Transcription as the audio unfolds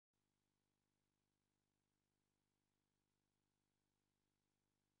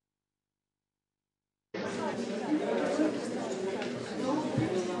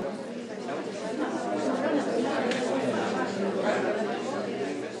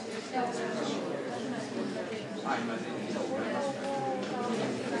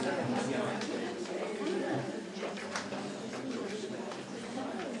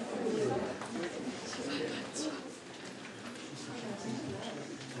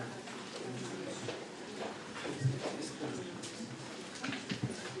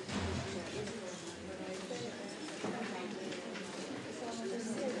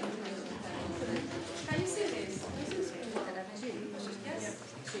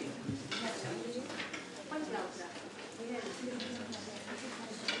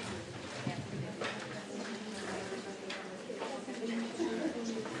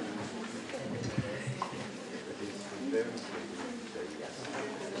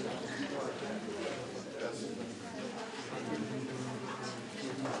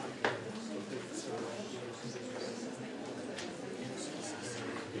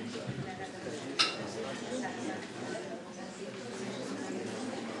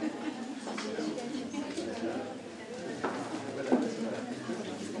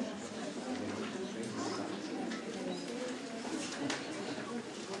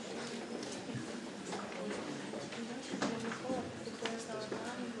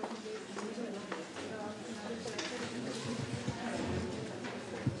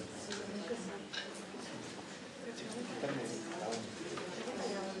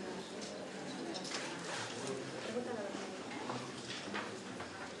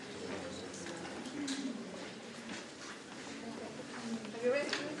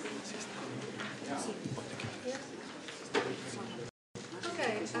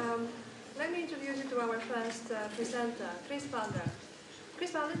Let me introduce you to our first presenter, Butler.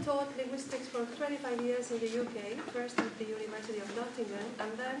 Butler taught linguistics for 25 years in the UK, first at the University of Nottingham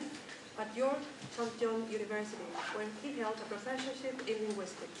and then at York St John University, where he held a professorship in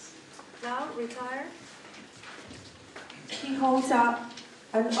linguistics. Now retired, he holds an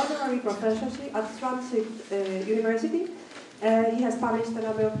honorary professorship at Swansea University. He has published a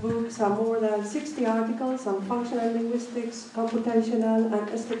number of books and more than 60 articles on functional linguistics, computational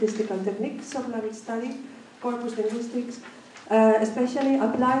and statistical techniques of language study, corpus linguistics, especially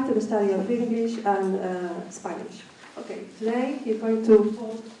applied to the study of English and Spanish. Okay, today he's going to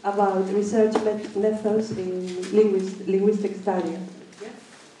talk about research methods in linguistic study. Yeah?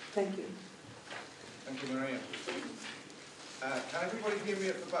 Thank you. Thank you, Maria. Can everybody hear me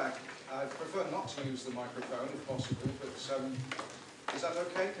at the back? I prefer not to use the microphone if possible, but is that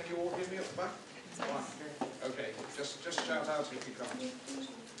okay? Can you all hear me at the back? Right. Okay, just shout out if you can't.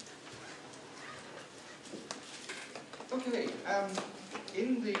 Okay,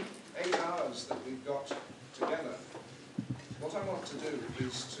 in the 8 hours that we've got together, what I want to do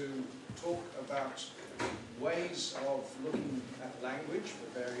is to talk about ways of looking at language for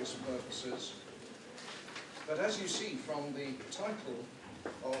various purposes. But as you see from the title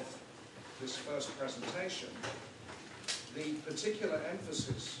of this first presentation, the particular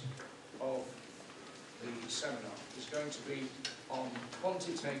emphasis of the seminar is going to be on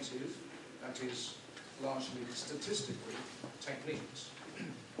quantitative, that is, largely statistically, techniques.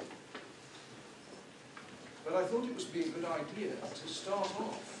 But I thought it would be a good idea to start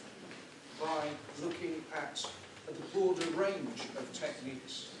off by looking at the broader range of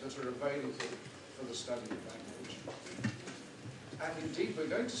techniques that are available for the study of language. And indeed, we're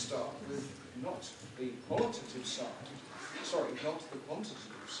going to start with not the qualitative side, sorry, not the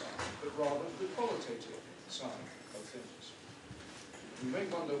quantitative side, but rather the qualitative side of things. You may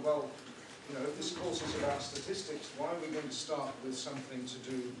wonder, well, you know, if this course is about statistics, why are we going to start with something to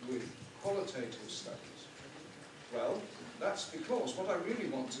do with qualitative studies? Well, that's because what I really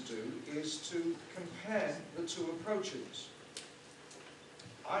want to do is to compare the two approaches.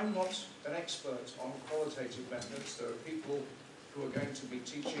 I'm not an expert on qualitative methods. There are people who are going to be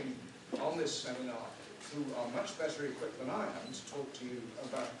teaching on this seminar who are much better equipped than I am to talk to you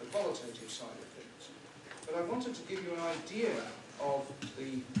about the qualitative side of things. But I wanted to give you an idea of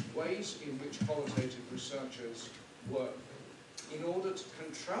the ways in which qualitative researchers work in order to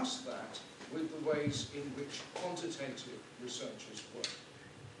contrast that with the ways in which quantitative researchers work,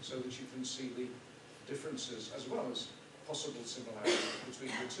 so that you can see the differences as well as possible similarities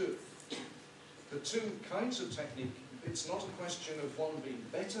between the two. The two kinds of technique, it's not a question of one being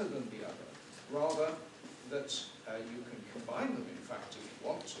better than the other, rather that you can combine them, in fact, if you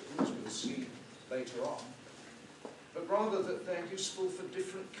want to, as we'll see later on, but rather that they're useful for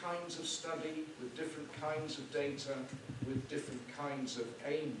different kinds of study, with different kinds of data, with different kinds of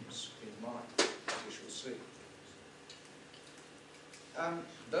aims in mind, as we shall see.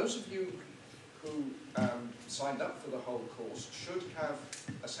 Those of you who signed up for the whole course should have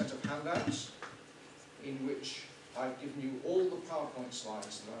a set of handouts in which I've given you all the PowerPoint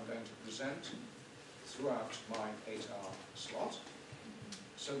slides that I'm going to present throughout my 8-hour slot,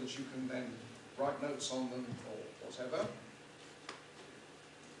 so that you can then write notes on them or whatever.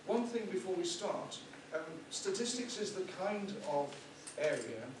 One thing before we start, statistics is the kind of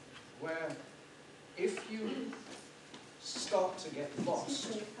area where if you start to get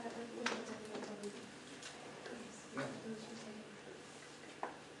lost. Yeah.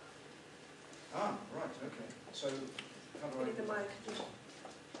 Ah, right, okay. So, how do I... With the mic.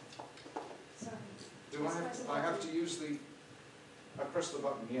 Do I have to use the... I press the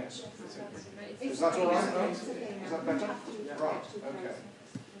button, yes. Is that all right? No? Is that better? Right, okay.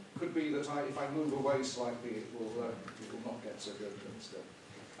 Could be that if I move away slightly, it will not get so good.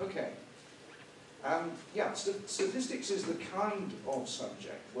 Okay. Yeah, statistics is the kind of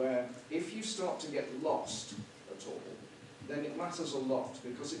subject where if you start to get lost at all, then it matters a lot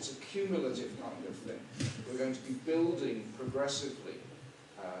because it's a cumulative kind of thing. We're going to be building progressively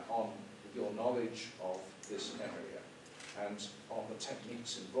on your knowledge of this area and on the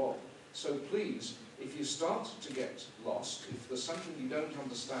techniques involved. So please, if you start to get lost, if there's something you don't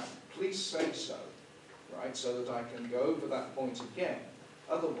understand, please say so, right, so that I can go over that point again.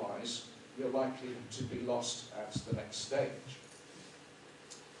 Otherwise, you're likely to be lost at the next stage.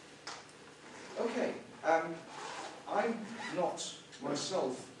 Okay, I'm not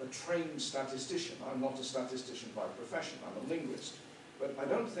myself a trained statistician. I'm not a statistician by profession. I'm a linguist. But I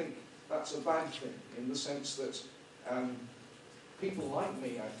don't think that's a bad thing in the sense that people like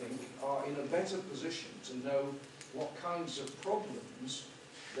me, I think, are in a better position to know what kinds of problems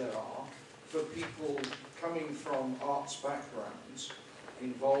there are for people coming from arts backgrounds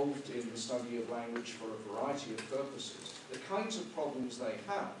involved in the study of language for a variety of purposes. The kinds of problems they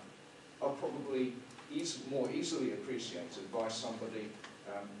have are probably more easily appreciated by somebody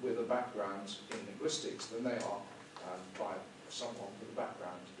with a background in linguistics than they are by someone with a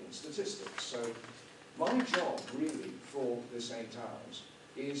background in statistics. So my job, really, for this 8 hours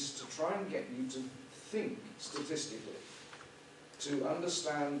is to try and get you to think statistically, to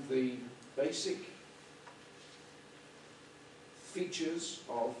understand the basic features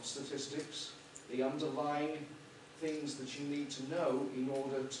of statistics, the underlying things that you need to know in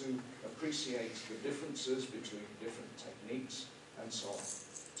order to appreciate the differences between different techniques and so on.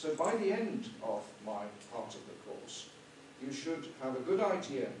 So by the end of my part of the course, you should have a good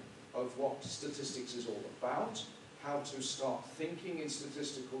idea of what statistics is all about, how to start thinking in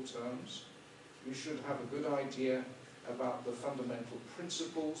statistical terms. You should have a good idea about the fundamental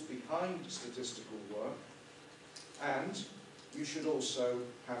principles behind statistical work, and you should also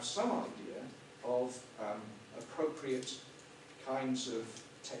have some idea of appropriate kinds of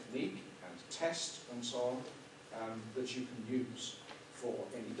technique and test and so on that you can use for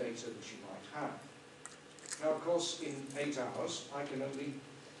any data that you might have. Now, of course, in 8 hours, I can only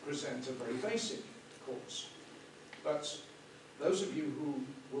present a very basic course. But those of you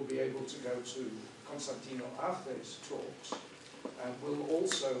who will be able to go to Constantino Arte's talks will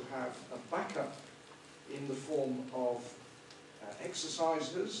also have a backup in the form of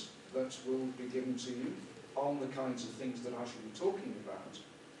exercises that will be given to you on the kinds of things that I shall be talking about.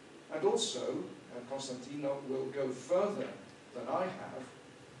 And also, Constantino will go further than I have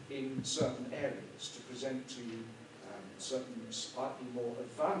in certain areas to present to you certain slightly more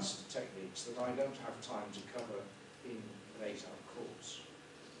advanced techniques that I don't have time to cover in an 8-hour course.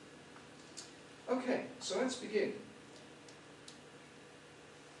 Okay, so let's begin.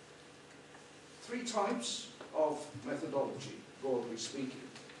 3 types of methodology, broadly speaking.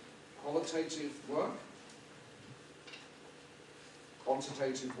 Qualitative work,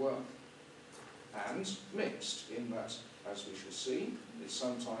 quantitative work, and mixed, in that, as we shall see, it's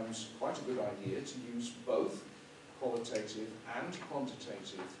sometimes quite a good idea to use both qualitative and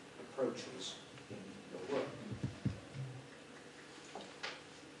quantitative approaches in your work.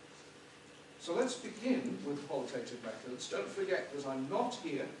 So let's begin with qualitative methods. Don't forget that I'm not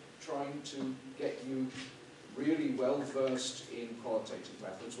here trying to get you really well versed in qualitative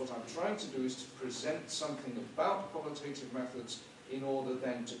methods. What I'm trying to do is to present something about qualitative methods in order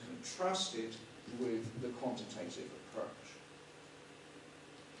then to contrast it with the quantitative approach.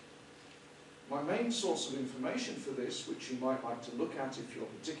 My main source of information for this, which you might like to look at if you're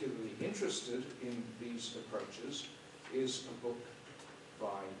particularly interested in these approaches, is a book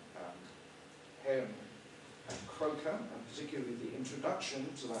by Hare and Croker, and particularly the introduction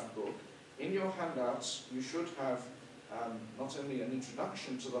to that book. In your handouts, you should have not only an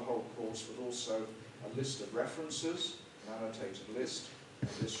introduction to the whole course, but also a list of references, an annotated list,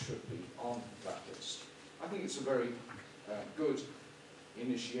 this should be on that list. I think it's a very good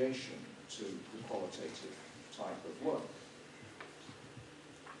initiation to the qualitative type of work.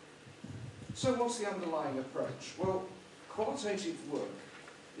 So what's the underlying approach? Well, qualitative work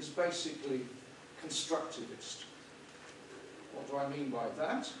is basically constructivist. What do I mean by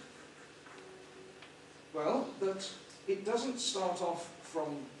that? Well, that it doesn't start off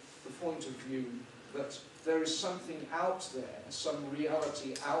from the point of view that there is something out there, some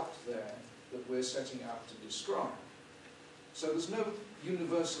reality out there that we're setting out to describe. So there's no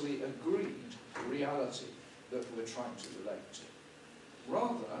universally agreed reality that we're trying to relate to.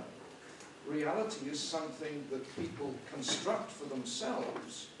 Rather, reality is something that people construct for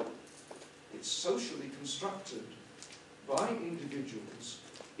themselves. It's socially constructed by individuals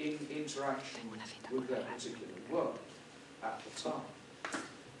in interaction with their particular world at the time.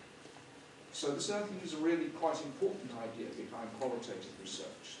 So this, I think, is a really quite important idea behind qualitative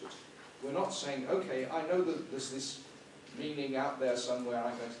research. That we're not saying, okay, I know that there's this meaning out there somewhere,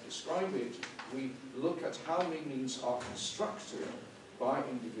 I'm going to describe it. We look at how meanings are constructed by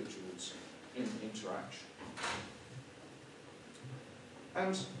individuals in interaction.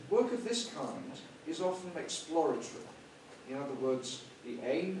 And work of this kind is often exploratory. In other words, the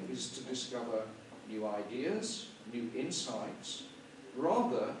aim is to discover new ideas, new insights,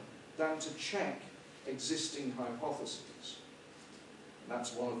 rather than to check existing hypotheses. And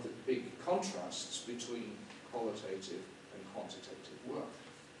that's one of the big contrasts between qualitative and quantitative work.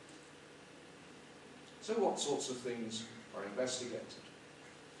 So what sorts of things are investigated?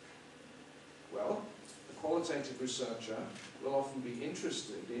 Well, the qualitative researcher will often be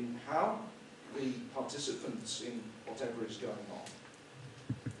interested in how the participants in whatever is going on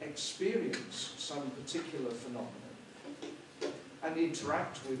experience some particular phenomenon and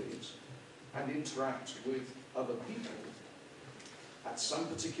interact with it and interact with other people at some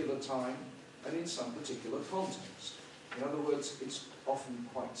particular time and in some particular context. In other words, it's often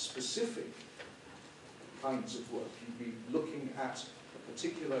quite specific kinds of work. You'd be looking at a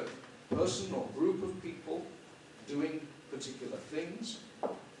particular person or group of people doing particular things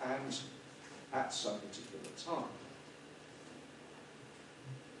and at some particular time.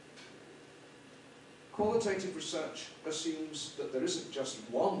 Qualitative research assumes that there isn't just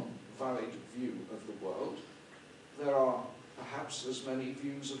one valid view of the world. There are perhaps as many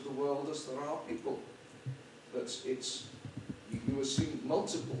views of the world as there are people. That you assume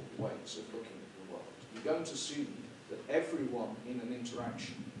multiple ways of looking at the world. You don't assume that everyone in an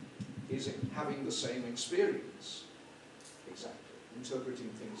interaction is having the same experience, exactly, interpreting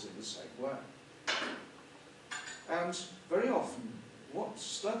things in the same way. And very often, what's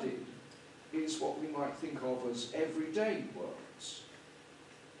studied is what we might think of as everyday worlds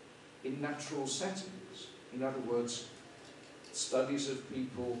in natural settings. In other words, studies of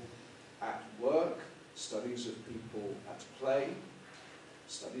people at work, studies of people at play,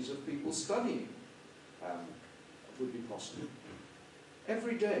 studies of people studying would be possible.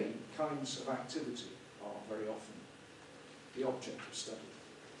 Everyday kinds of activity are very often the object of study.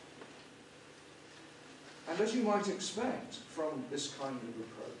 And as you might expect from this kind of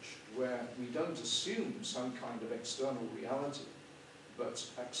approach, where we don't assume some kind of external reality, but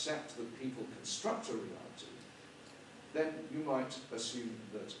accept that people construct a reality, then you might assume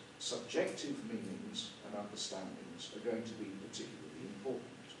that subjective meanings and understandings are going to be particularly important.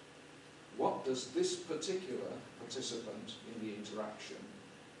 What does this particular participant in the interaction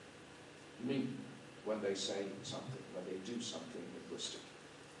mean when they say something, when they do something linguistic?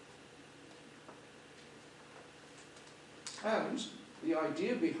 And the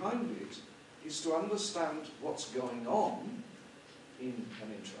idea behind it is to understand what's going on in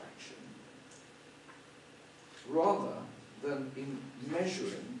an interaction, rather than in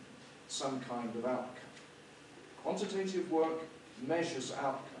measuring some kind of outcome. Quantitative work measures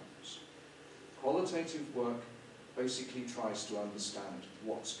outcomes. Qualitative work basically tries to understand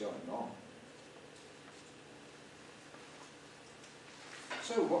what's going on.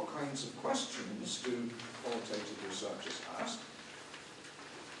 So what kinds of questions do qualitative researchers ask?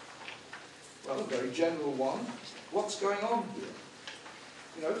 Well, a very general one. What's going on here?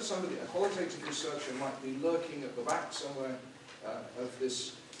 You know, a qualitative researcher might be lurking at the back somewhere of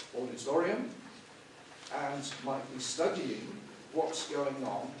this auditorium and might be studying what's going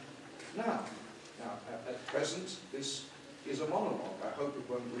on now. Now, at present, this is a monologue. I hope it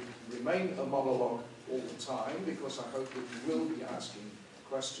won't remain a monologue all the time, because I hope that you will be asking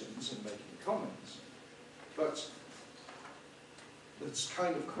questions and making comments. But this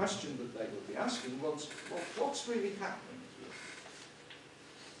kind of question that they will be asking was, well, what's really happening here?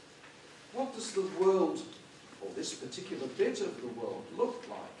 What does the world or this particular bit of the world look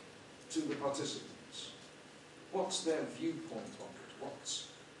like to the participants? What's their viewpoint on it? What's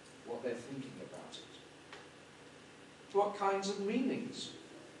what they're thinking about it? What kinds of meanings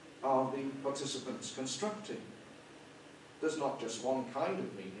are the participants constructing? There's not just one kind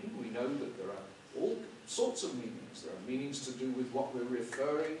of meaning. We know that there are all sorts of meanings. There are meanings to do with what we're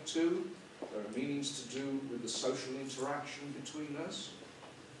referring to. There are meanings to do with the social interaction between us.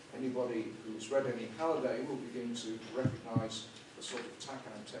 Anybody who's read any Halliday will begin to recognise the sort of tack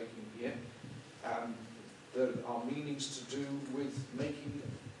I'm taking here. There are meanings to do with making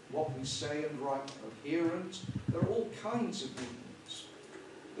what we say and write coherent. There are all kinds of meanings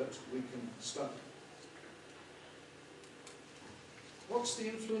that we can study. What's the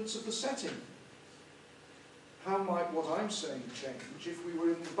influence of the setting? How might what I'm saying change if we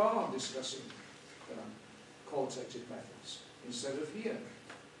were in the bar discussing qualitative methods instead of here,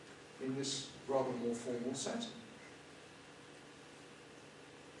 in this rather more formal setting?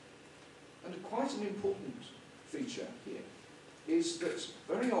 And quite an important feature here is that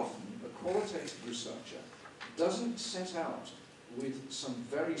very often a qualitative researcher doesn't set out with some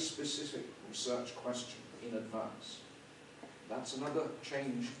very specific research question in advance. That's another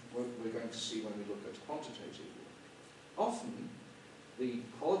change we're going to see when we look at quantitative work. Often, the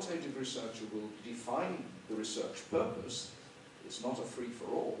qualitative researcher will define the research purpose. It's not a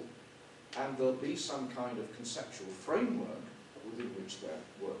free-for-all, and there'll be some kind of conceptual framework within which they're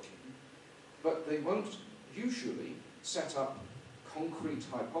working, but they won't usually set up concrete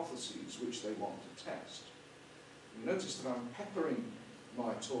hypotheses which they want to test. You notice that I'm peppering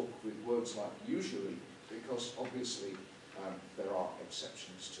my talk with words like usually, because obviously there are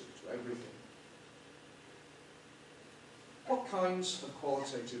exceptions to everything. What kinds of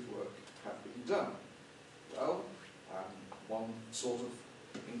qualitative work have been done? Well, one sort of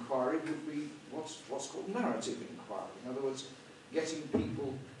inquiry would be what's called narrative inquiry. In other words, getting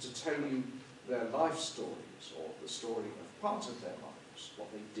people to tell you their life stories, or the story of part of their lives, what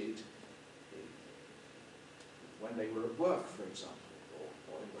they did when they were at work, for example,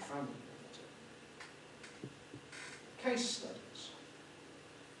 or in the family. Case studies,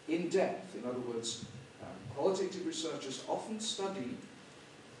 in depth. In other words, qualitative researchers often study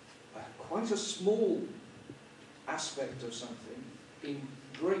quite a small aspect of something in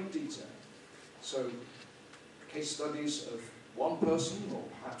great detail. So, case studies of one person, or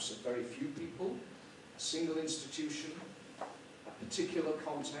perhaps of very few people, a single institution, a particular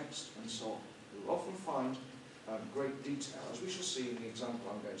context, and so on. You'll often find great detail, as we shall see in the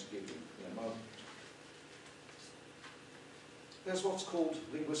example I'm going to give you in a moment. There's what's called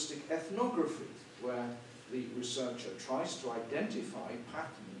linguistic ethnography, where the researcher tries to identify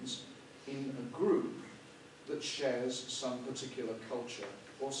patterns in a group that shares some particular culture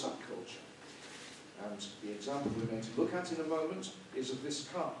or subculture. And the example we're going to look at in a moment is of this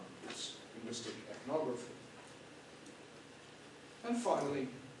kind, this linguistic ethnography. And finally,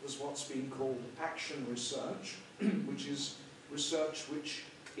 there's what's been called action research, which is research which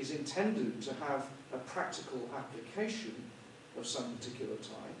is intended to have a practical application of some particular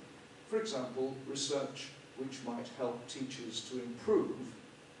type. For example, research which might help teachers to improve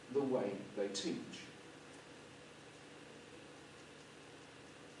the way they teach.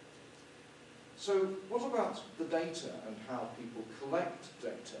 So what about the data and how people collect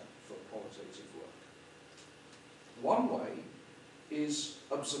data for qualitative work? One way is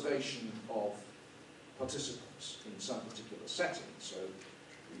observation of participants in some particular setting. So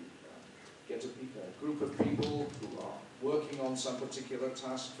you get a group of people who are working on some particular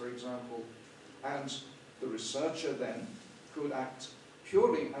task, for example, and the researcher then could act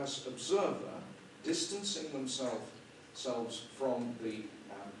purely as observer, distancing themselves from the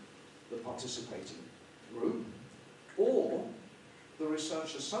participating group, or the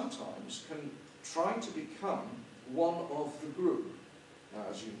researcher sometimes can try to become one of the group. Now,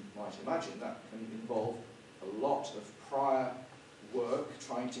 as you might imagine, that can involve a lot of prior work,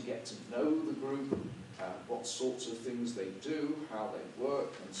 trying to get to know the group, what sorts of things they do, how they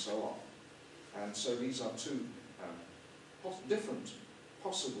work, and so on. And so these are two different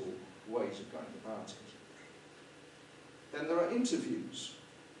possible ways of going about it. Then there are interviews,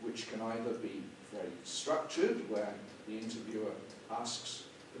 which can either be very structured, where the interviewer asks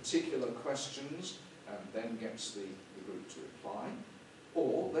particular questions and then gets the group to reply,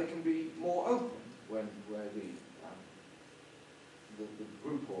 or they can be more open, where the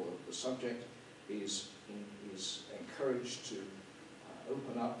group or the subject is encouraged to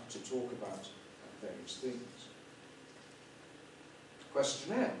open up to talk about various things.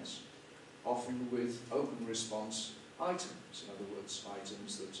 Questionnaires, often with open response items, in other words,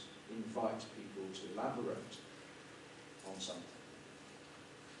 items that invite people to elaborate on something.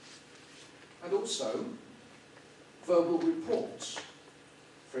 And also, verbal reports.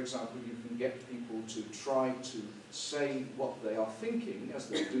 For example, you can get people to try to say what they are thinking as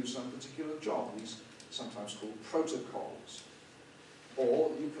they do some particular job. These are sometimes called protocols.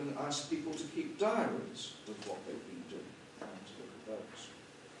 Or you can ask people to keep diaries of what they've been doing and to look at those.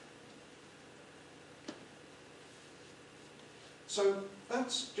 So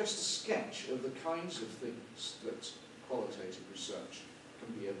that's just a sketch of the kinds of things that qualitative research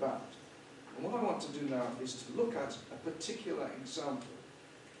can be about. And what I want to do now is to look at a particular example.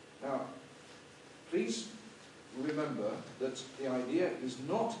 Now, please remember that the idea is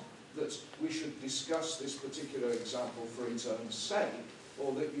not that we should discuss this particular example for its own sake,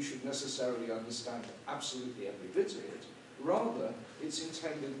 or that you should necessarily understand absolutely every bit of it. Rather, it's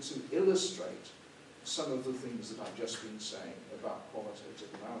intended to illustrate some of the things that I've just been saying about qualitative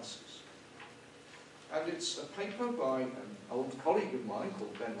analysis. And it's a paper by an old colleague of mine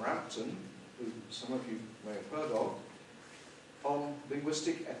called Ben Rampton, who some of you may have heard of, on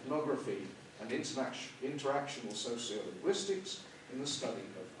linguistic ethnography and interactional sociolinguistics in the study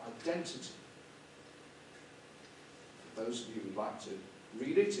of identity. For those of you who'd like to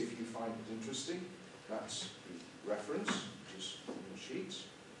read it, if you find it interesting, that's the reference, which is on your sheets.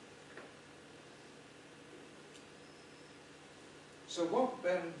 So what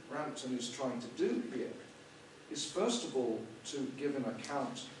Ben Rampton is trying to do here is, first of all, to give an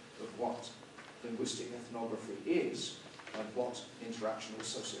account of what linguistic ethnography is and what interactional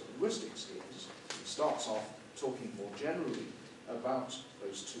sociolinguistics is. He starts off talking more generally about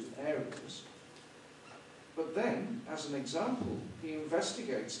those two areas. But then, as an example, he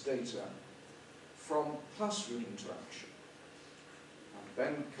investigates data from classroom interaction. And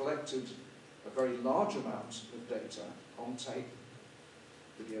Ben collected a very large amount of data on tape,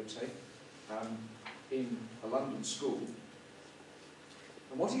 videotape, in a London school.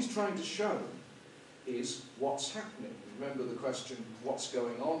 And what he's trying to show is what's happening. Remember the question, what's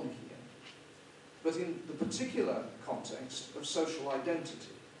going on here? But in the particular context of social identity,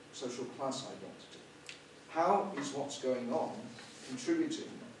 social class identity. How is what's going on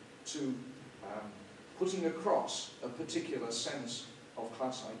contributing to putting across a particular sense of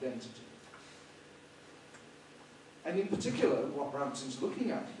class identity? And in particular, what Rampton's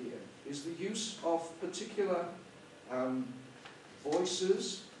looking at here is the use of particular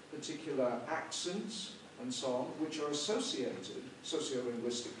voices, particular accents, and so on, which are associated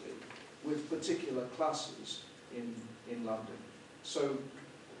sociolinguistically with particular classes in London. So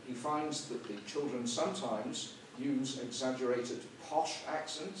he finds that the children sometimes use exaggerated posh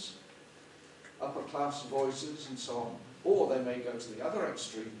accents, upper class voices, and so on. Or they may go to the other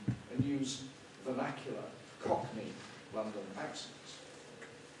extreme and use vernacular, Cockney London accents.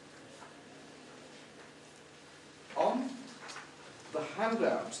 On the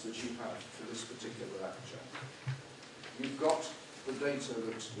handout that you have for this particular lecture, you've got the data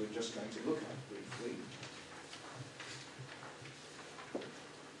that we're just going to look at briefly.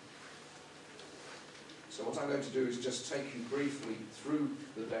 So what I'm going to do is just take you briefly through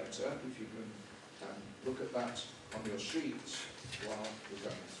the data, if you can look at that on your sheets while we're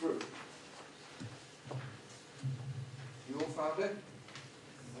going through. You all found it?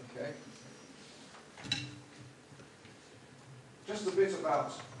 Okay. Just a bit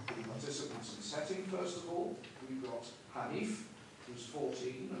about the participants and setting, first of all. We've got Hanif, who's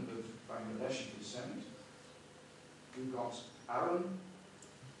 14 and of Bangladeshi descent. We've got Aaron,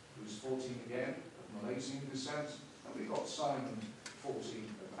 who's 14 again, of Malaysian descent. And we've got Simon, 14,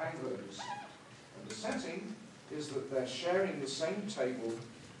 of Anglo descent. And the setting is that they're sharing the same table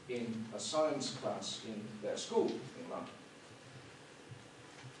in a science class in their school in London.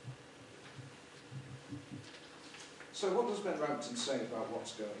 So what does Ben Rampton say about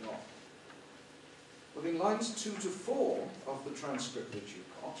what's going on? Well, in lines 2 to 4 of the transcript that you've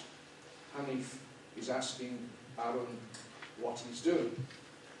got, Hanif is asking Aaron what he's doing,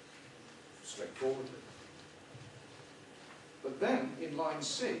 straightforwardly. But then, in line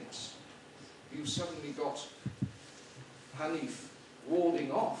 6, you've suddenly got Hanif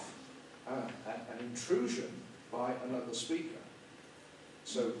warding off an intrusion by another speaker.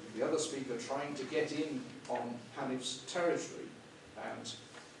 So the other speaker trying to get in on Hanif's territory, and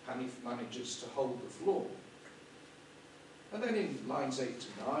Hanif manages to hold the floor. And then in lines 8 to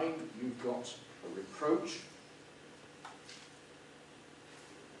 9, you've got a reproach.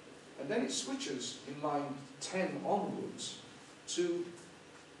 And then it switches in line 10 onwards to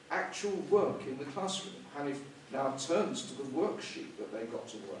actual work in the classroom. Hanif now turns to the worksheet that they got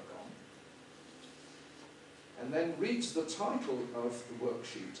to work on, and then reads the title of the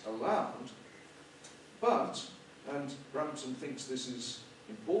worksheet aloud, but and Brampton thinks this is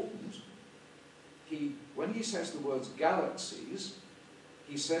important, when he says the words galaxies,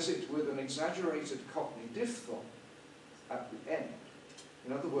 he says it with an exaggerated Cockney diphthong at the end.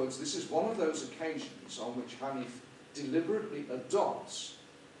 In other words, this is one of those occasions on which Hanif deliberately adopts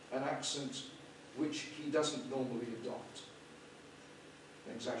an accent which he doesn't normally adopt,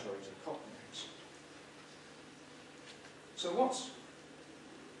 an exaggerated Cockney accent. So what's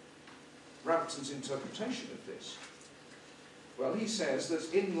Brampton's interpretation of this? Well, he says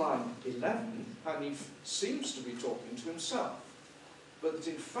that in line 11, Hanif seems to be talking to himself, but that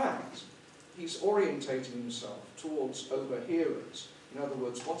in fact, he's orientating himself towards overhearers. In other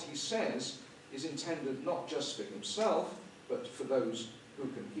words, what he says is intended not just for himself, but for those who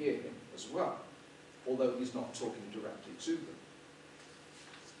can hear him as well, although he's not talking directly to them.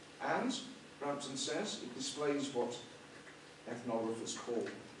 And, Brampton says, it displays what ethnographers call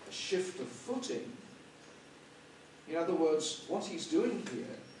a shift of footing. In other words, what he's doing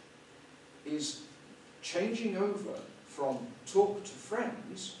here is changing over from talk to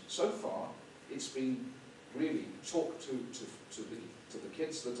friends. So far, it's been really talk to the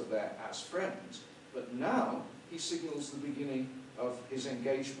kids that are there as friends, but now he signals the beginning of his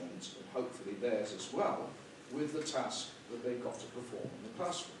engagement, and hopefully theirs as well, with the task that they've got to perform in the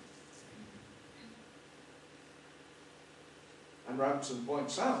classroom. And Brampton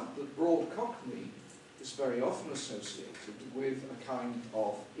points out that broad Cockney is very often associated with a kind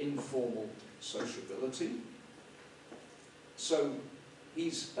of informal sociability. So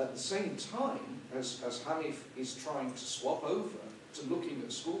he's, at the same time, as Hanif is trying to swap over to looking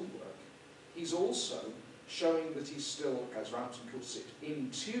at schoolwork, he's also showing that he's still, as Brampton puts it, in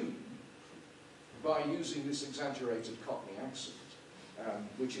tune by using this exaggerated Cockney accent,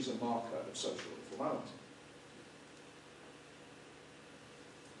 which is a marker of social informality.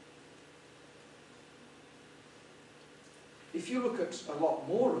 If you look at a lot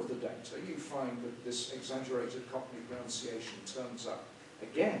more of the data, you find that this exaggerated Cockney pronunciation turns up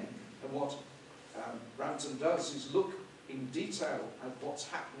again, and what Brampton does is look in detail at what's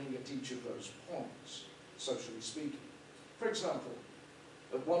happening at each of those points, socially speaking. For example,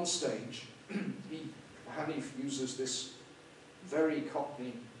 at one stage, Hanif uses this very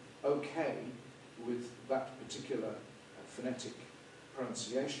Cockney okay with that particular phonetic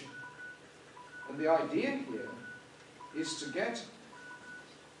pronunciation. And the idea here is to get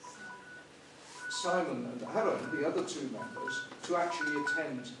Simon and Aaron, the other two members, to actually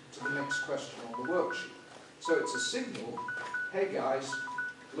attend to the next question on the worksheet. So it's a signal, hey guys,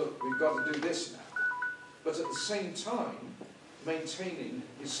 look, we've got to do this now. But at the same time, maintaining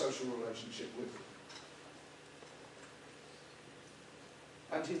his social relationship with them.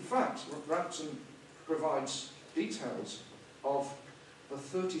 And in fact, Brampton provides details of the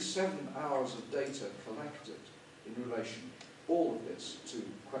 37 hours of data collected in relation, all of this, to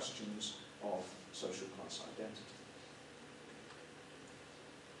questions of social class identity.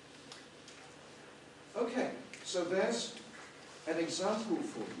 Okay, so there's an example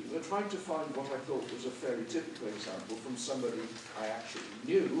for you. I tried to find what I thought was a fairly typical example from somebody I actually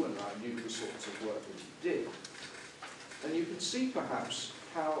knew, and I knew the sorts of work that he did. And you can see perhaps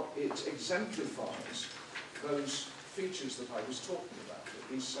how it exemplifies those features that I was talking about,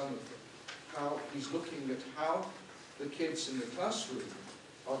 at least some of them. How he's looking at how the kids in the classroom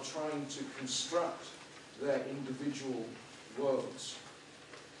are trying to construct their individual worlds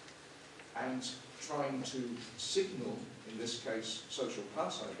and trying to signal, in this case, social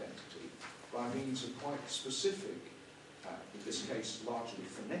class identity by means of quite specific, in this case, largely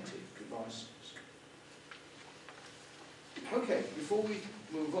phonetic devices. Okay, before we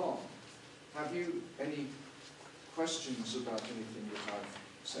move on, have you any questions about anything that I've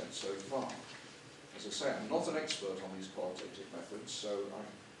said so far? As I say, I'm not an expert on these qualitative methods, so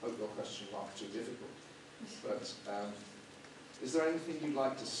I hope your questions aren't too difficult. But is there anything you'd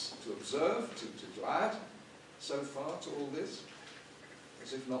like to observe, to add so far to all this?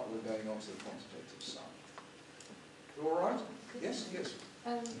 As if not, we're going on to the quantitative side. You all right? Yes, yes.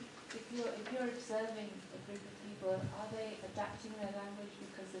 If you're observing a group of people, are they adapting their language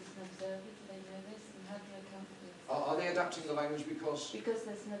because there's an observer? Do they know this? And how do you account for this? Are they adapting the language because... Because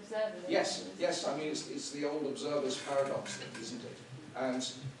there's an observer. Yes, yes. I mean, it's the old observer's paradox thing, isn't it?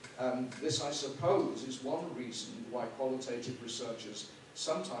 And this, I suppose, is one reason why qualitative researchers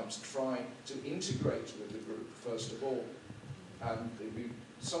sometimes try to integrate with the group, first of all. And it'd be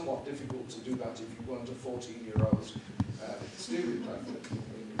somewhat difficult to do that if you weren't a 14-year-old student, I think, in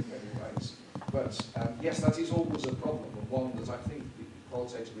many ways. But yes, that is always a problem, and one that I think the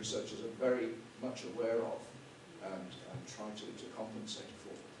qualitative researchers are very much aware of and try to compensate for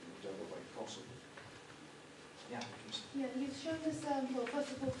in whatever way possible. Yeah. questions. Yeah, you've shown us, well,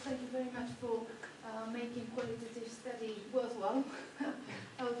 first of all, thank you very much for making qualitative study worthwhile,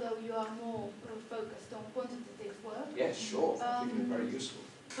 although you are more focused on quantitative work. Yes, sure. I think it's very useful.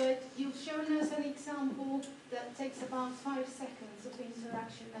 But you've shown us an example that takes about 5 seconds of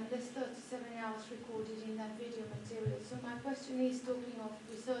interaction, and there's 37 hours recorded in that video material. So my question is, talking of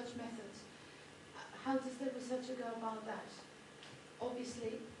research methods, how does the researcher go about that?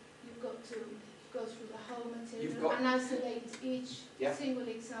 Obviously, you've got to go through the whole material and isolate each single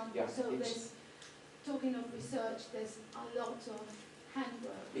example. Yeah, so there's, talking of research, there's a lot of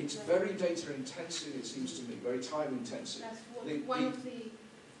handwork. It's very data intensive, it seems to me, very time intensive. That's one of the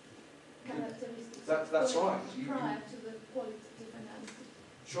characteristics. That's right. Prior to the qualitative analysis.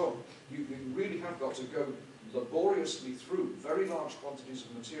 Sure. You really have got to go laboriously through very large quantities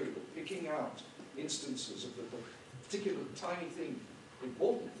of material, picking out instances of the particular tiny thing,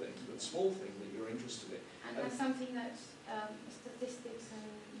 important thing, but small thing that you're interested in. And that's something that statistics and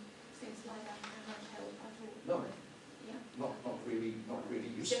things like that cannot help at all. No. Yeah. Not really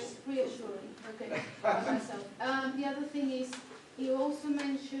useful. Just reassuring. Okay. For myself. The other thing is, you also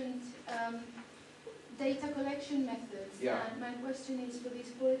mentioned data collection methods. Yeah. And my question is, for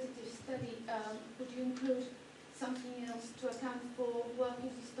this qualitative study, would you include something else to account for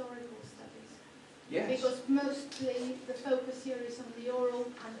working historical studies? Yes. Because mostly the focus here is on the oral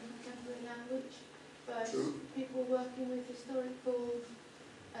and the contemporary language, but True. people working with historical,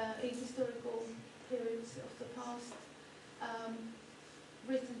 in historical periods of the past,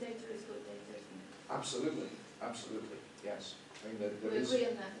 written data is good data, isn't it? Absolutely. Absolutely. Yes. I mean, We agree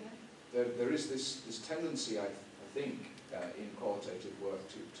on that, yeah? there is this tendency, I think, in qualitative work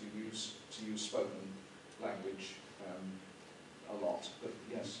to use spoken language a lot. But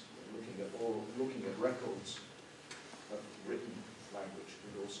yes, looking at records of written language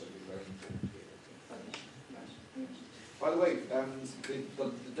would also be very important here, I think. Yes. By the way,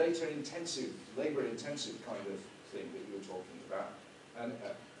 the data-intensive, labour-intensive kind of thing that you were talking about, and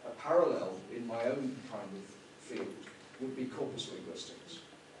a parallel in my own kind of field would be corpus linguistics,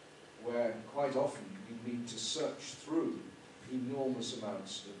 where quite often you need to search through enormous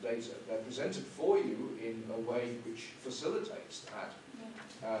amounts of data. They're presented for you in a way which facilitates that,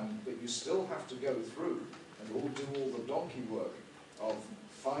 but you still have to go through and do all the donkey work of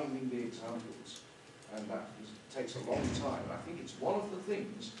finding the examples, and that takes a long time. And I think it's one of the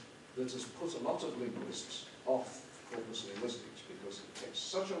things that has put a lot of linguists off corpus linguistics, because it takes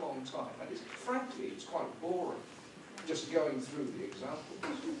such a long time, and frankly it's quite boring just going through the examples.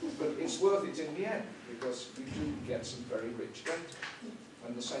 But it's worth it in the end, because you do get some very rich data.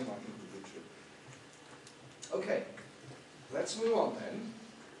 And the same, I think, would be true. Okay, let's move on then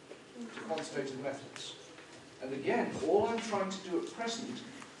to quantitative methods. And again, all I'm trying to do at present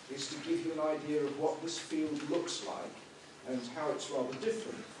is to give you an idea of what this field looks like and how it's rather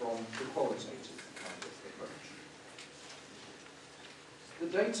different from the qualitative kind of approach. The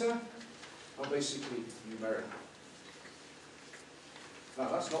data are basically numerical. Now,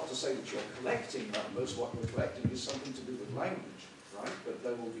 that's not to say that you're collecting numbers. What you're collecting is something to do with language, right? But they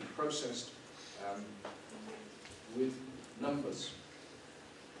will be processed with numbers.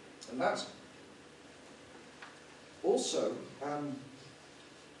 And that's also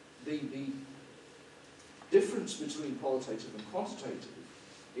the difference between qualitative and quantitative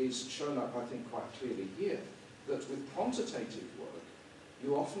is shown up, I think, quite clearly here. That with quantitative work,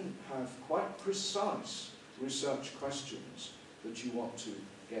 you often have quite precise research questions that you want to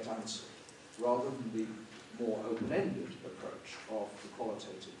get answered, rather than the more open-ended approach of the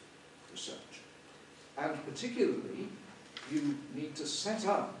qualitative research. And particularly, you need to set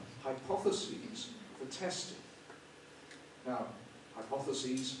up hypotheses for testing. Now,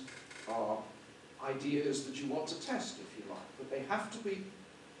 hypotheses are ideas that you want to test, if you like, but they have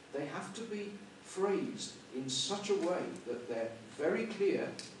to be phrased in such a way that they're very clear,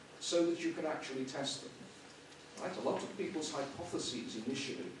 so that you can actually test them. Right? A lot of people's hypotheses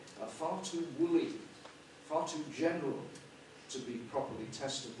initially are far too woolly, far too general to be properly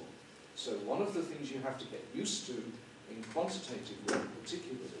testable. So one of the things you have to get used to in quantitative work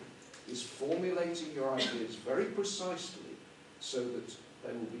particularly is formulating your ideas very precisely so that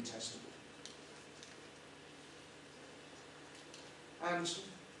they will be testable. And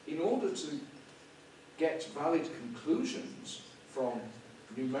in order to get valid conclusions from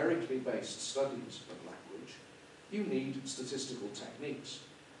numerically based studies of language, you need statistical techniques.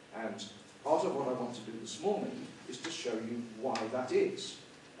 And part of what I want to do this morning is to show you why that is.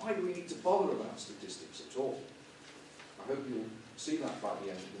 Why do we need to bother about statistics at all? I hope you'll see that by the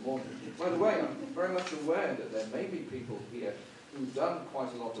end of the morning. By the way, I'm very much aware that there may be people here who've done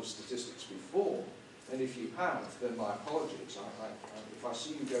quite a lot of statistics before, And if you have, then my apologies. If I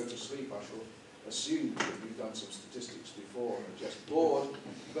see you go to sleep, I shall assume that you've done some statistics before and are just bored.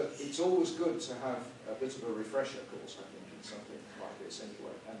 But it's always good to have a bit of a refresher course, I think, in something like this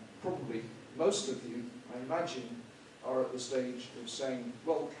anyway. And probably most of you, I imagine, are at the stage of saying,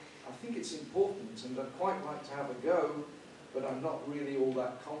 well, I think it's important and I'd quite like to have a go, but I'm not really all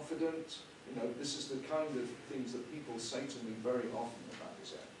that confident. You know, this is the kind of things that people say to me very often about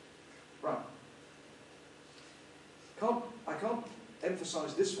this area. Right. I can't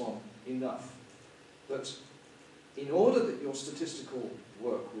emphasize this one enough, that in order that your statistical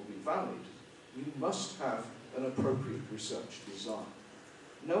work will be valid, you must have an appropriate research design.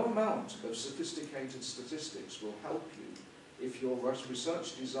 No amount of sophisticated statistics will help you if your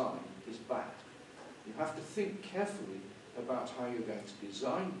research design is bad. You have to think carefully about how you're going to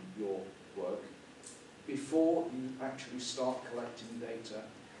design your work before you actually start collecting data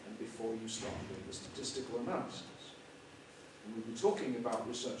and before you start doing the statistical analysis. And we'll be talking about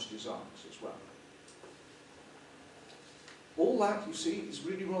research designs as well. All that, you see, is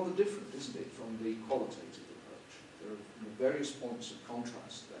really rather different, isn't it, from the qualitative approach. There are various points of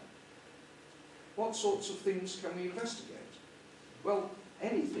contrast there. What sorts of things can we investigate? Well,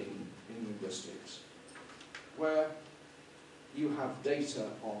 anything in linguistics where you have data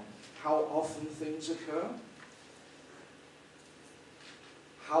on how often things occur,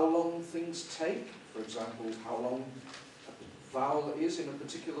 how long things take, for example, how long a vowel is in a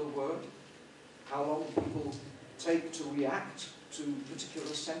particular word, how long people take to react to particular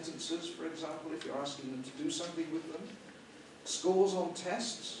sentences, for example, if you're asking them to do something with them. Scores on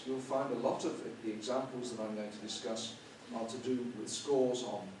tests, you'll find a lot of the examples that I'm going to discuss are to do with scores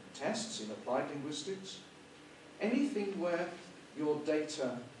on tests in applied linguistics. Anything where your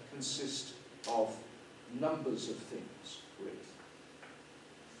data consist of numbers of things, really.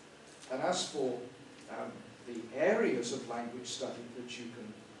 And as for the areas of language study that you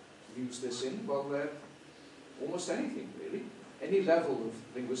can use this in, well, they're almost anything, really. Any level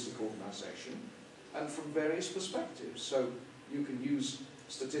of linguistic organisation, and from various perspectives. So you can use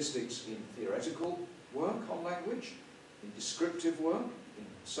statistics in theoretical work on language, in descriptive work, in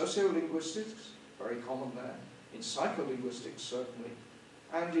sociolinguistics, very common there, in psycholinguistics, certainly,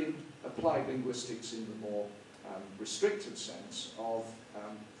 and in applied linguistics in the more restricted sense of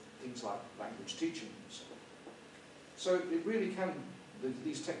things like language teaching and so on. So it really can,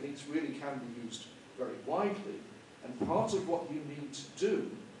 these techniques really can be used very widely, and part of what you need to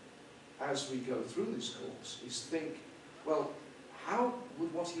do as we go through this course is think, well, how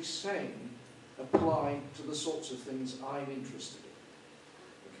would what he's saying apply to the sorts of things I'm interested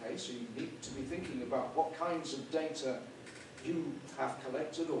in? Okay, so you need to be thinking about what kinds of data you have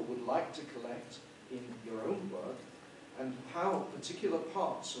collected or would like to collect in your own work, and how particular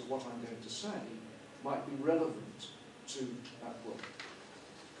parts of what I'm going to say might be relevant to that work.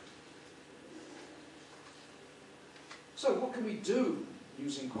 So what can we do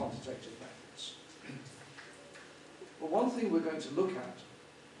using quantitative methods? Well, one thing we're going to look at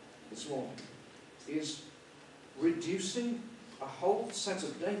this morning is reducing a whole set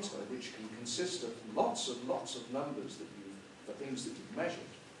of data which can consist of lots of numbers that for things that you've measured,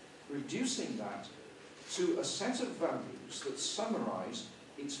 reducing that to a set of values that summarize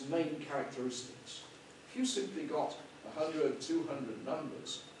its main characteristics. If you simply got 100, 200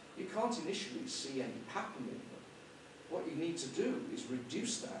 numbers, you can't initially see any pattern in them. What you need to do is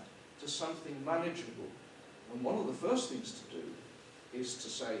reduce that to something manageable. And one of the first things to do is to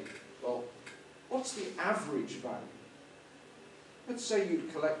say, well, what's the average value? Let's say you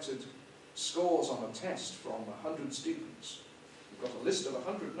collected scores on a test from 100 students. You've got a list of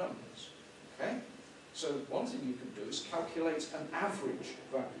 100 numbers, okay? So one thing you can do is calculate an average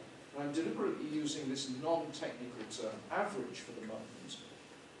value. And I'm deliberately using this non-technical term, average, for the moment,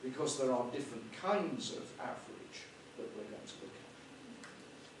 because there are different kinds of average that we're going to look at.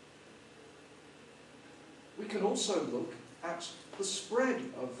 We can also look at the spread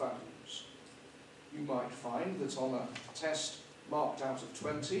of values. You might find that on a test marked out of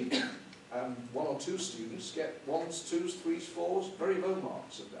 20, one or two students get 1s, 2s, 3s, 4s, very low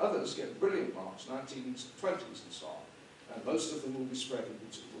marks, and others get brilliant marks, 19s, 20s, and so on. And most of them will be spread in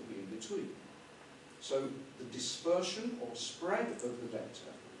between. So the dispersion or spread of the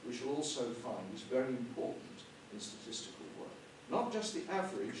data, we shall also find, is very important in statistical work. Not just the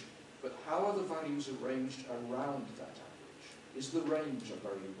average, but how are the values arranged around that average? Is the range a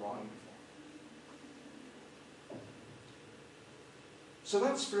very wide one? So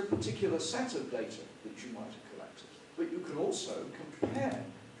that's for a particular set of data that you might have collected. But you can also compare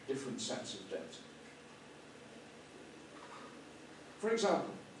different sets of data. For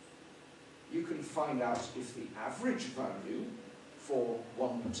example, you can find out if the average value for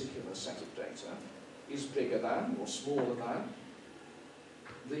one particular set of data is bigger than or smaller than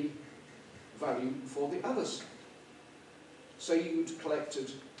the value for the others. Say you'd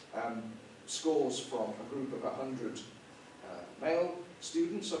collected scores from a group of 100 male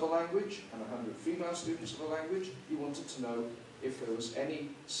students of a language and 100 female students of a language. You wanted to know if there was any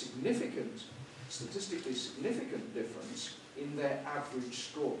significant, statistically significant difference in their average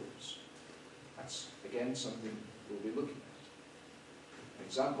scores. That's, again, something we'll be looking at. An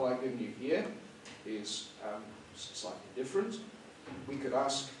example I've given you here is slightly different. We could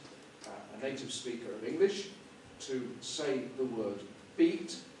ask a native speaker of English to say the word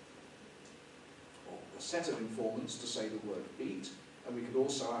beat, or a set of informants to say the word beat, and we could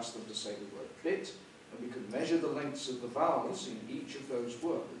also ask them to say the word bit, and we could measure the lengths of the vowels in each of those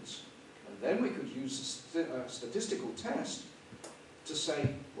words, and then we could use a statistical test to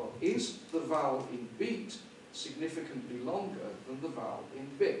say, well, is the vowel in beat significantly longer than the vowel in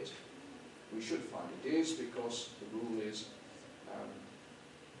bit? We should find it is, because the rule is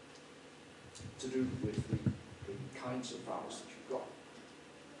to do with the kinds of vowels that you've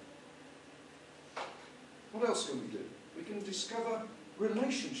got. What else can we do? We can discover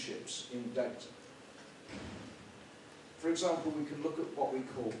relationships in data. For example, we can look at what we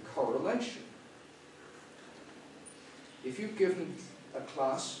call correlation. If you've given a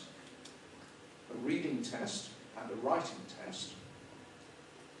class a reading test and a writing test,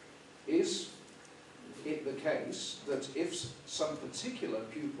 is it the case that if some particular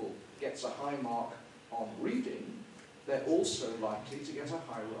pupil gets a high mark on reading, they're also likely to get a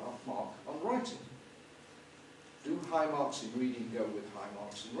high mark on writing? Do high marks in reading go with high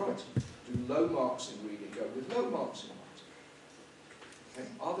marks in writing? Do low marks in reading go with low marks in writing? Okay.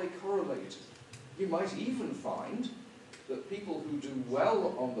 Are they correlated? You might even find that people who do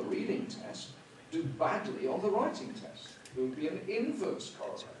well on the reading test do badly on the writing test. There would be an inverse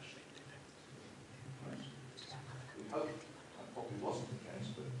correlation. Right. We hope that probably wasn't the case,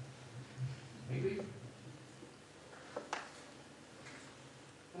 but maybe.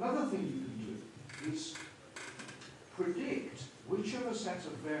 Another thing you can do is predict which of a set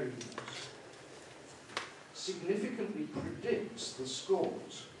of variables significantly predicts the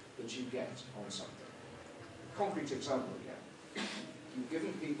scores that you get on something. Concrete example again. You've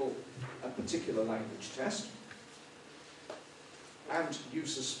given people a particular language test, and you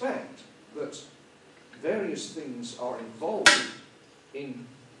suspect that various things are involved in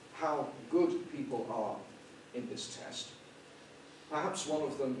how good people are in this test. Perhaps one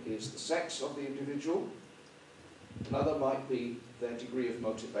of them is the sex of the individual. Another might be their degree of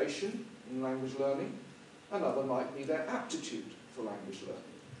motivation in language learning. Another might be their aptitude for language learning.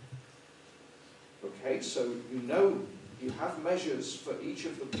 Okay, so you know you have measures for each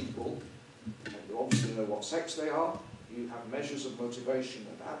of the people, and you obviously know what sex they are. You have measures of motivation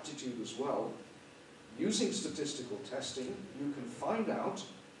and aptitude as well. Using statistical testing, you can find out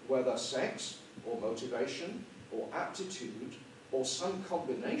whether sex or motivation or aptitude or some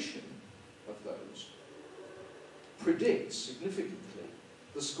combination of those predicts significantly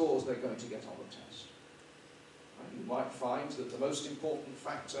the scores they're going to get on the test. Right? You might find that the most important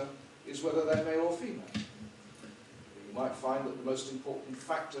factor is whether they're male or female. You might find that the most important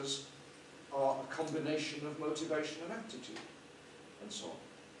factors are a combination of motivation and aptitude, and so on.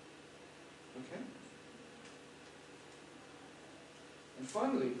 Okay? And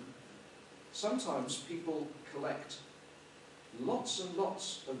finally, sometimes people collect lots and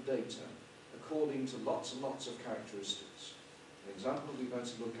lots of data according to lots and lots of characteristics. An example we're going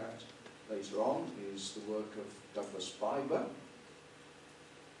to look at later on is the work of Douglas Biber,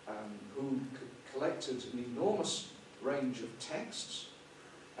 who collected an enormous range of texts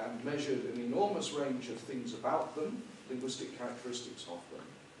and measured an enormous range of things about them, linguistic characteristics of them,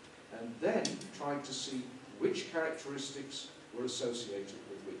 and then tried to see which characteristics were associated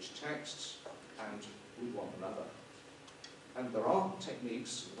with which texts and with one another. And there are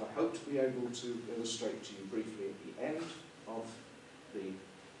techniques that I hope to be able to illustrate to you briefly at the end of the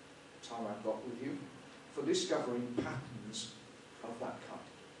time I've got with you for discovering patterns of that kind.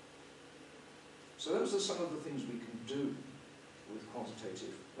 So those are some of the things we can do with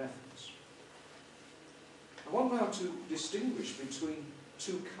quantitative methods. I want now to distinguish between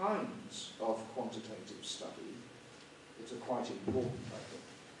two kinds of quantitative study that are quite important, I think.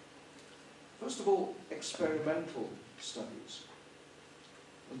 First of all, experimental studies.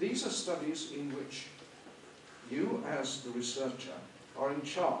 And these are studies in which you, as the researcher, are in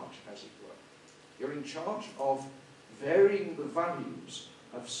charge, as it were. You're in charge of varying the values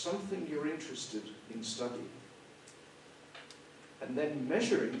of something you're interested in studying. and then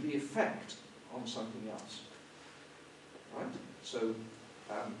measuring the effect on something else. Right? So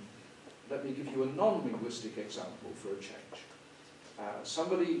let me give you a non-linguistic example for a change.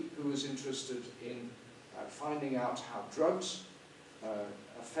 Somebody who is interested in finding out how drugs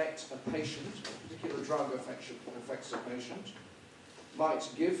affect a patient, a particular drug affects a patient, might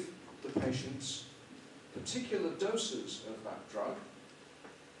give the patients particular doses of that drug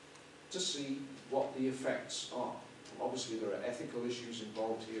to see what the effects are. Obviously there are ethical issues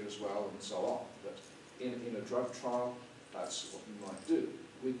involved here as well and so on, but in a drug trial, that's what you might do.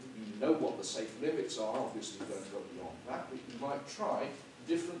 You know what the safe limits are, obviously you don't go beyond that, but you might try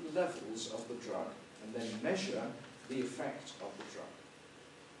different levels of the drug and then measure the effect of the drug.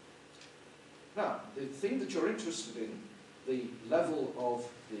 Now, the thing that you're interested in, the level of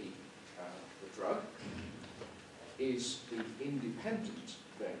the drug, is the independent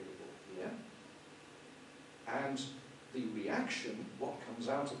variable here, and the reaction, what comes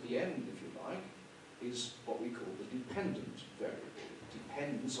out at the end, if you like, is what we call the dependent variable. It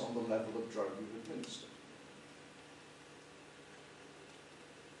depends on the level of drug you've administered.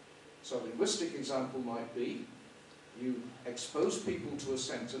 So a linguistic example might be, you expose people to a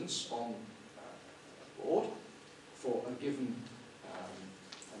sentence on a board for a given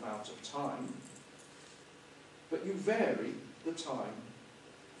amount of time, but you vary the time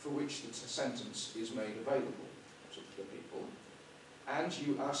for which the sentence is made available to the people, and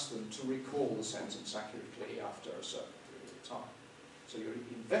you ask them to recall the sentence accurately after a certain period of time. So you're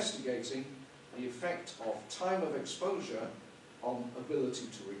investigating the effect of time of exposure on ability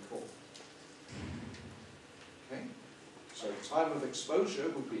to recall. Okay? So time of exposure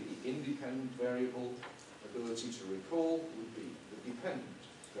would be the independent variable, ability to recall would be the dependent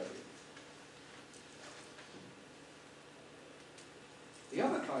variable. The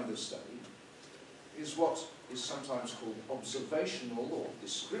other kind of study is what is sometimes called observational or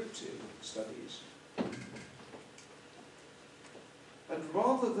descriptive studies. And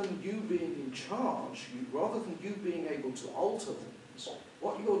rather than you being in charge, rather than you being able to alter things,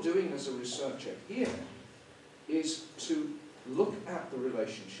 what you're doing as a researcher here is to look at the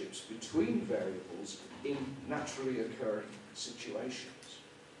relationships between variables in naturally occurring situations.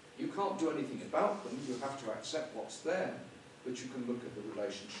 You can't do anything about them, you have to accept what's there, but you can look at the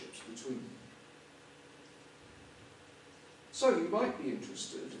relationships between them. So you might be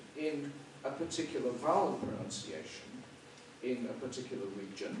interested in a particular vowel pronunciation in a particular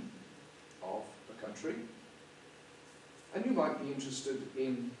region of the country, and you might be interested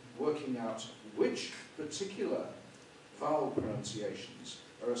in working out which particular vowel pronunciations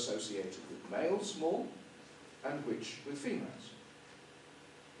are associated with males more and which with females.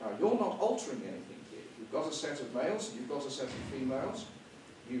 Now, you're not altering anything here. You've got a set of males and you've got a set of females.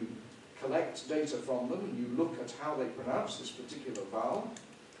 You collect data from them and you look at how they pronounce this particular vowel.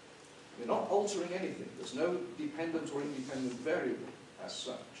 You're not altering anything. There's no dependent or independent variable as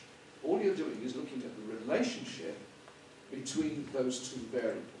such. All you're doing is looking at the relationship between those two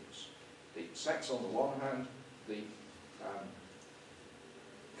variables. The sex on the one hand, the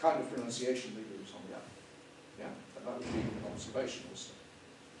kind of pronunciation they use on the other. Yeah? And that would be an observational study.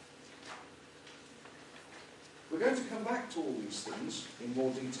 We're going to come back to all these things in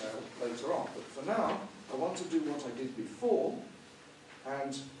more detail later on, but for now, I want to do what I did before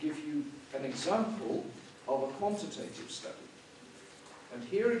and give you an example of a quantitative study. And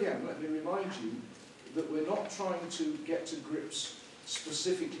here again, let me remind you that we're not trying to get to grips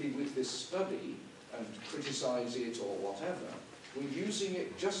specifically with this study and criticize it or whatever. We're using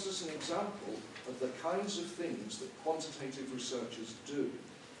it just as an example of the kinds of things that quantitative researchers do,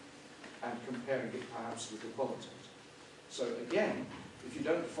 and comparing it perhaps with the qualitative. So again, if you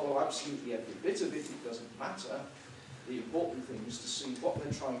don't follow absolutely every bit of it, it doesn't matter. The important thing is to see what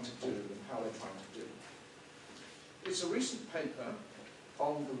they're trying to do and how they're trying to do it. It's a recent paper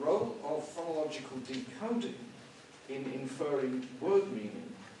on the role of phonological decoding in inferring word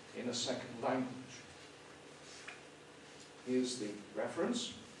meaning in a second language. Here's the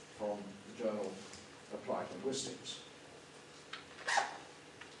reference from the journal Applied Linguistics.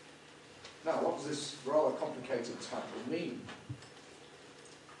 Now, what does this rather complicated title mean?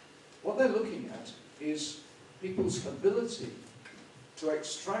 What they're looking at is people's ability to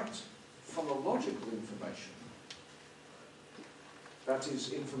extract phonological information, that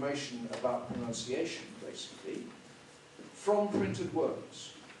is, information about pronunciation, basically, from printed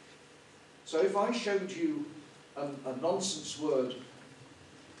words. So if I showed you a nonsense word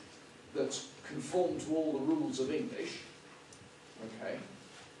that conformed to all the rules of English, okay,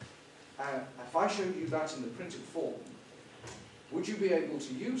 if I showed you that in the printed form, would you be able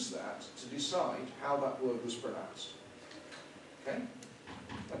to use that to decide how that word was pronounced? Okay?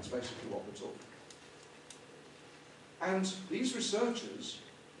 That's basically what we're talking about. And these researchers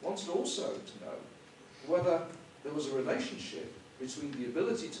wanted also to know whether there was a relationship between the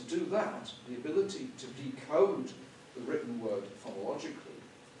ability to do that, the ability to decode the written word phonologically,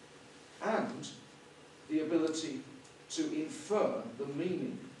 and the ability to infer the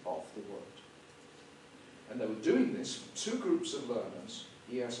meaning of the word. And they were doing this for two groups of learners,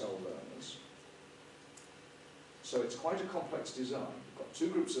 ESL learners. So it's quite a complex design. You've got two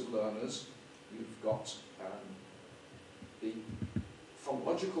groups of learners. You've got the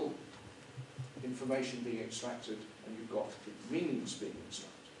phonological information being extracted, and you've got the meanings being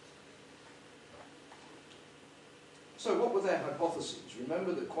extracted. So what were their hypotheses?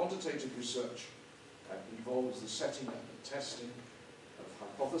 Remember that quantitative research involves the setting up and testing of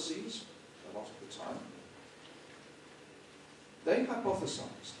hypotheses a lot of the time. They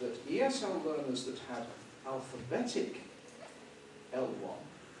hypothesized that ESL learners that had alphabetic L1,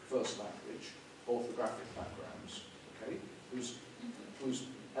 first language, orthographic backgrounds, okay, whose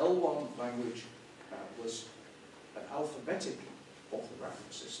L1 language was an alphabetic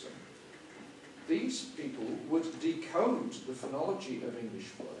orthographic system, these people would decode the phonology of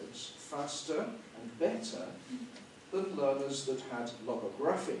English words faster and better than learners that had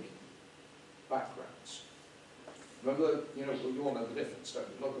logographic backgrounds. Remember, you all know the difference, don't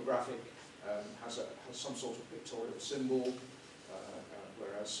you? Logographic has some sort of pictorial symbol,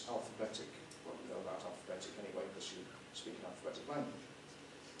 whereas alphabetic, well, you know about alphabetic anyway because you speak an alphabetic language.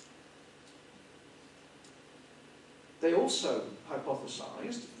 They also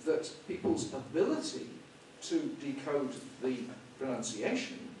hypothesized that people's ability to decode the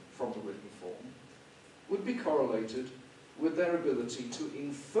pronunciation from the written form would be correlated with their ability to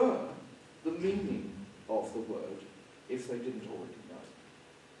infer the meaning of the word if they didn't already know.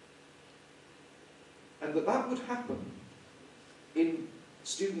 And that would happen in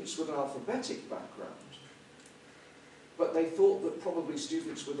students with an alphabetic background, but they thought that probably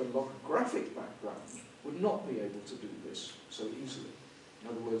students with a logographic background would not be able to do this so easily. In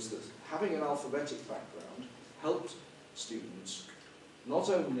other words, that having an alphabetic background helped students not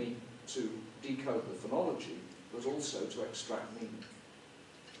only to decode the phonology, but also to extract meaning.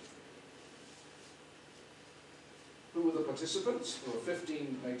 Who were the participants? There were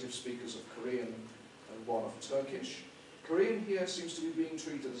 15 native speakers of Korean and 1 of Turkish. Korean here seems to be being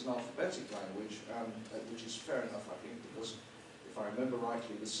treated as an alphabetic language, which is fair enough, I think, because if I remember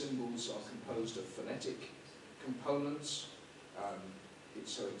rightly, the symbols are composed of phonetic components,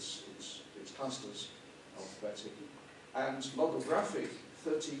 so it's classed as alphabetic. And logographic,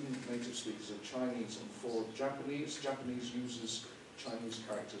 13 native speakers of Chinese and 4 of Japanese. Japanese uses Chinese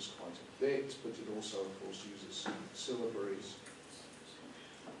characters quite a bit, but it also, of course, uses syllabaries.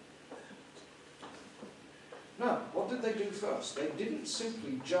 Now, what did they do first? They didn't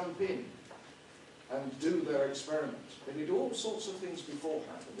simply jump in and do their experiment. They did all sorts of things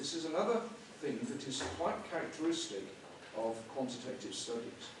beforehand. And this is another thing that is quite characteristic of quantitative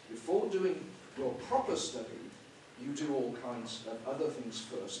studies. Before doing your proper study, you do all kinds of other things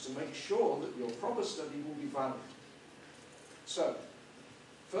first to make sure that your proper study will be valid. So,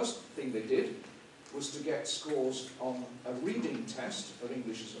 first thing they did was to get scores on a reading test of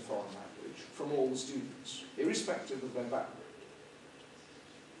English as a foreign language from all the students, irrespective of their background.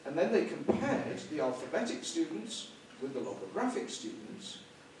 And then they compared the alphabetic students with the logographic students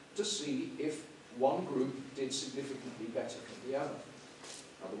to see if one group did significantly better than the other.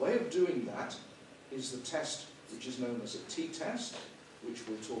 Now, the way of doing that is the test which is known as a t-test, which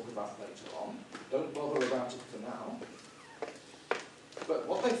we'll talk about later on. Don't bother about it for now. But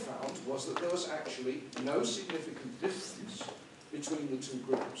what they found was that there was actually no significant difference between the two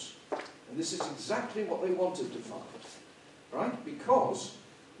groups. And this is exactly what they wanted to find, right? Because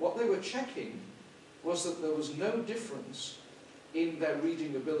what they were checking was that there was no difference in their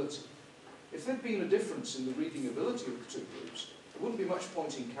reading ability. If there'd been a difference in the reading ability of the two groups, there wouldn't be much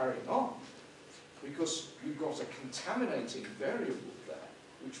point in carrying on, because you've got a contaminating variable there,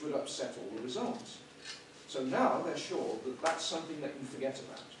 which would upset all the results. So now they're sure that that's something they can forget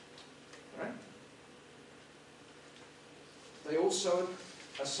about, right? They also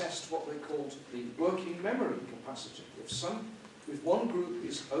assessed what they called the working memory capacity. If one group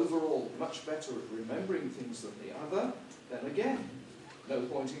is overall much better at remembering things than the other, then again, no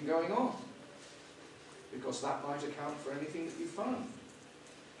point in going on, because that might account for anything that you find.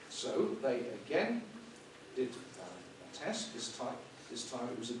 So they again did a test. This time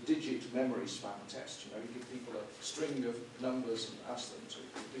it was a digit memory span test. You give people a string of numbers and ask them to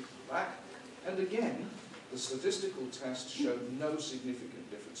repeat them back. And again, the statistical test showed no significant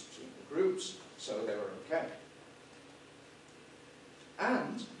difference between the groups, so they were okay.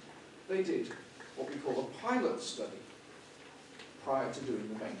 And they did what we call a pilot study prior to doing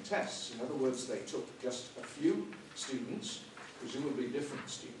the main tests. In other words, they took just a few students, presumably different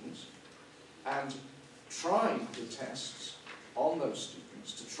students, and tried the tests on those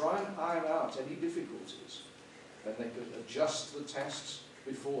students to try and iron out any difficulties. Then they could adjust the tests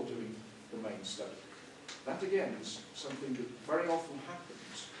before doing the main study. That again is something that very often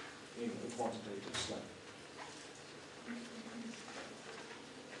happens in a quantitative study.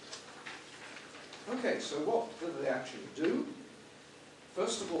 Okay, so what did they actually do?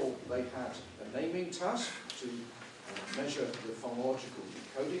 First of all, they had a naming task to measure the phonological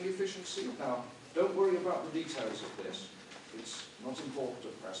decoding efficiency. Now, don't worry about the details of this. It's not important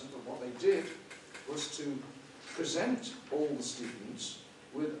at present. But what they did was to present all the students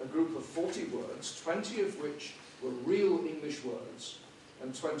with a group of 40 words, 20 of which were real English words,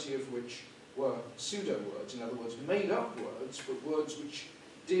 and 20 of which were pseudo-words, in other words, made-up words, but words which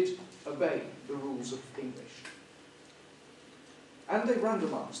did obey the rules of English. And they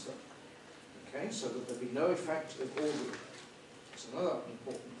randomized them, okay, so that there'd be no effect of ordering. That's another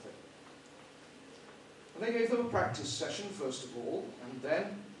important thing. And they gave them a practice session, first of all, and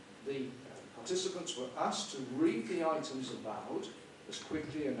then the participants were asked to read the items aloud as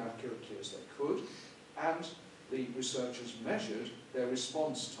quickly and accurately as they could, and the researchers measured their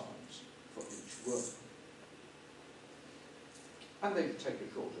response times for each word. And they take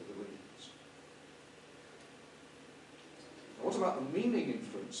record of the readings. Now, what about the meaning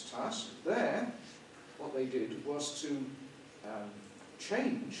inference task? There, what they did was to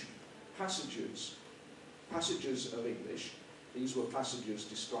change passages of English. These were passages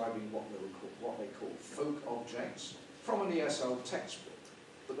describing what they called folk objects from an ESL textbook.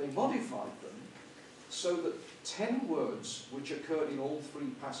 But they modified them so that 10 words which occurred in all 3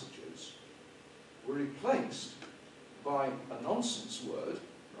 passages were replaced by a nonsense word,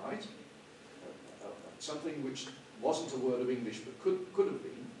 right? Something which wasn't a word of English but could have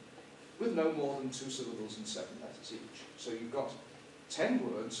been, with no more than 2 syllables and 7 letters each. So you've got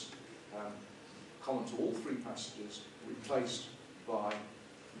 10 words common to all 3 passages replaced by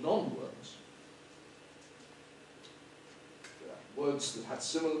non-words. Words that had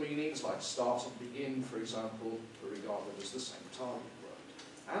similar meanings, like start and begin, for example, were regarded as the same target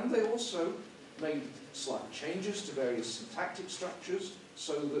word. And they also made slight changes to various syntactic structures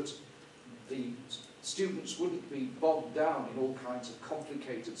so that the students wouldn't be bogged down in all kinds of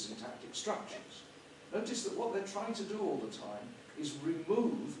complicated syntactic structures. Notice that what they're trying to do all the time is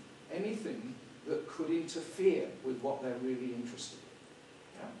remove anything that could interfere with what they're really interested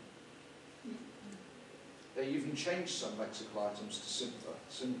in. Yeah? They even changed some lexical items to simpler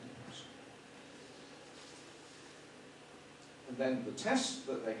synonyms. And then the test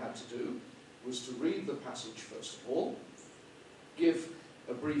that they had to do was to read the passage first of all, give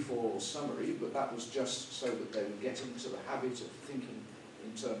a brief oral summary, but that was just so that they would get into the habit of thinking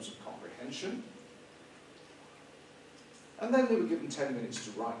in terms of comprehension. And then they were given 10 minutes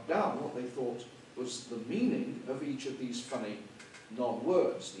to write down what they thought was the meaning of each of these funny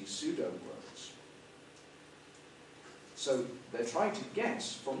non-words, these pseudo-words. So they're trying to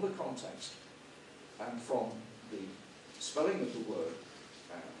guess from the context and from the spelling of the word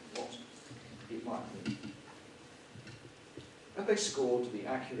what it might mean. And they scored the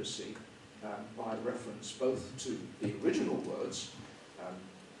accuracy by reference both to the original words.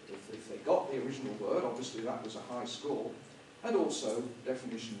 If they got the original word, obviously that was a high score, and also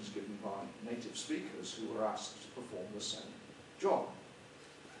definitions given by native speakers who were asked to perform the same job.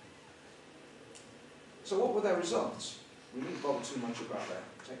 So what were their results? We needn't bother too much about their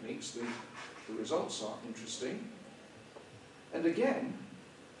techniques. The results are interesting. And again,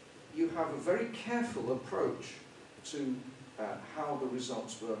 you have a very careful approach to how the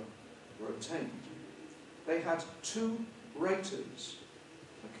results were obtained. They had 2 raters.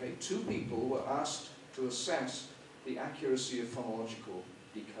 Okay, 2 people were asked to assess the accuracy of phonological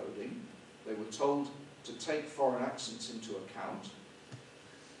decoding. They were told to take foreign accents into account.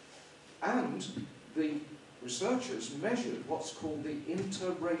 And the researchers measured what's called the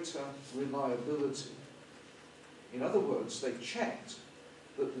inter-rater reliability. In other words, they checked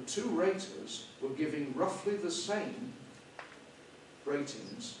that the 2 raters were giving roughly the same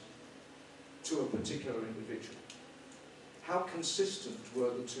ratings to a particular individual. How consistent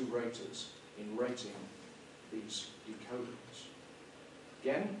were the 2 raters in rating these decodings?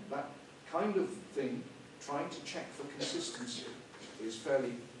 Again, that kind of thing, trying to check for consistency, is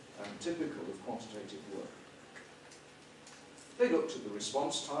fairly typical of quantitative work. They looked at the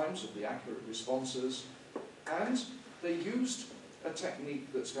response times of the accurate responses, and they used a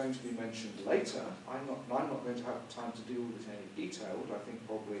technique that's going to be mentioned later. I'm not going to have time to deal with it in any detail, but I think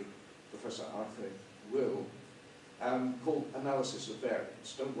probably Professor Arthur will, called analysis of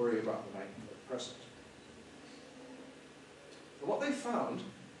variance. Don't worry about the name at present. But what they found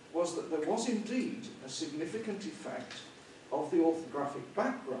was that there was indeed a significant effect of the orthographic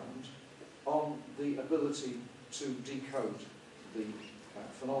background on the ability to decode the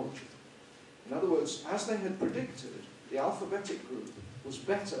phonology. In other words, as they had predicted, the alphabetic group was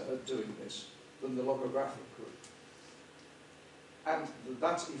better at doing this than the logographic group. And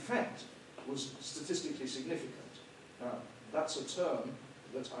that effect was statistically significant. Now, that's a term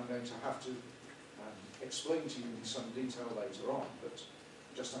that I'm going to have to explain to you in some detail later on, but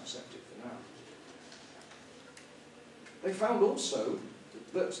just accept it for now. They found also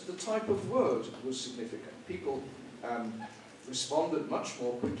that the type of word was significant. People responded much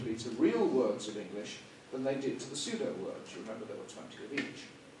more quickly to real words of English than they did to the pseudo words. You remember there were 20 of each.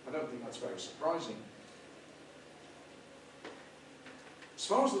 I don't think that's very surprising. As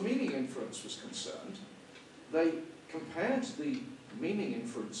far as the meaning inference was concerned, they compared the meaning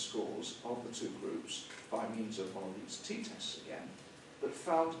inference scores of the two groups by means of one of these t-tests again, but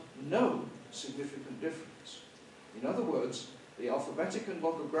found no significant difference. In other words, the alphabetic and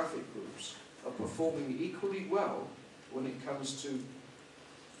logographic groups are performing equally well when it comes to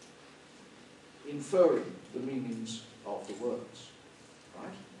inferring the meanings of the words,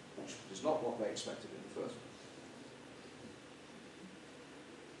 right? Which is not what they expected in the first place.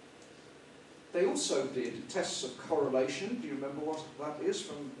 They also did tests of correlation. Do you remember what that is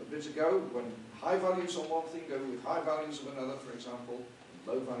from a bit ago? When high values on one thing go with high values of another, for example, and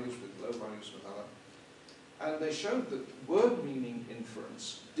low values with low values of another. And they showed that word meaning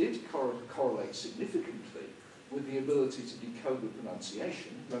inference did correlate significantly with the ability to decode the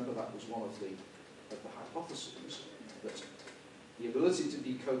pronunciation. Remember, that was one of the hypotheses, that the ability to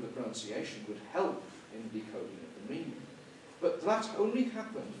decode the pronunciation would help in decoding of the meaning. But that only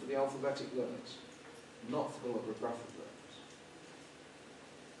happened for the alphabetic learners, not for the logographic learners.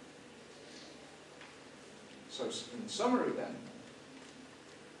 So in summary then,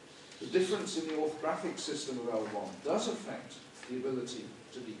 the difference in the orthographic system of L1 does affect the ability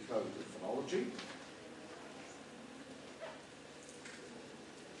to decode the phonology.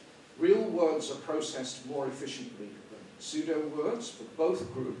 Real words are processed more efficiently than pseudo words for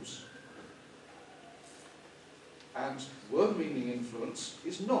both groups. And word meaning influence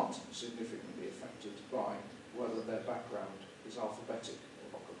is not significantly affected by whether their background is alphabetic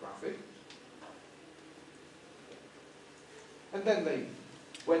or logographic. And then they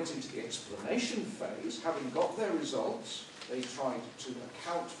went into the explanation phase. Having got their results, they tried to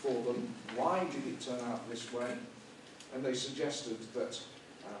account for them. Why did it turn out this way? And they suggested that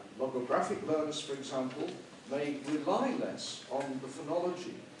logographic learners, for example, may rely less on the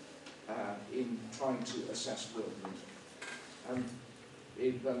phonology in trying to assess word meaning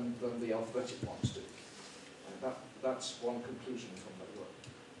than the alphabetic ones do. That's one conclusion from their work.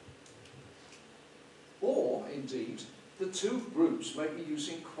 Or, indeed, the two groups may be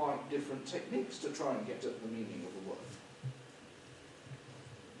using quite different techniques to try and get at the meaning of a word.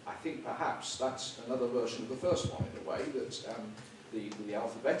 I think perhaps that's another version of the first one, in a way, that the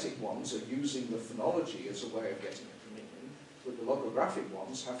alphabetic ones are using the phonology as a way of getting at the meaning, but the logographic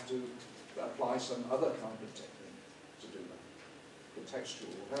ones have to apply some other kind of technique to do that,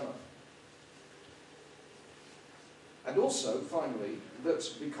 contextual, whatever. And also, finally, that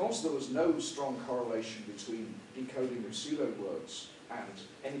because there was no strong correlation between decoding of pseudo-words and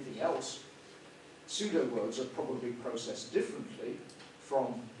anything else, pseudo-words are probably processed differently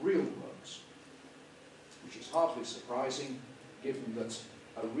from real words, which is hardly surprising, given that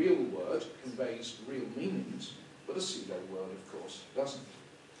a real word conveys real meanings, but a pseudo-word, of course, doesn't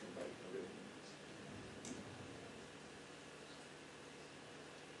convey a real meaning.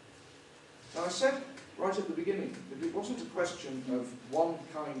 Now, I said right at the beginning that it wasn't a question of one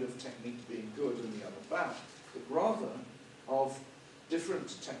kind of technique being good and the other bad, but rather of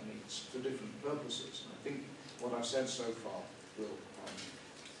different techniques for different purposes. And I think what I've said so far will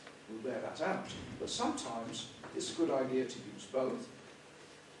bear that out. But sometimes it's a good idea to use both.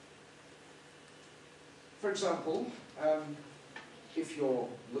 For example, if you're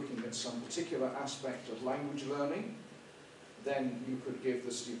looking at some particular aspect of language learning, then you could give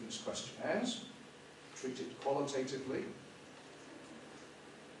the students questionnaires, treat it qualitatively.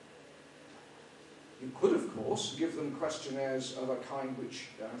 You could, of course, give them questionnaires of a kind which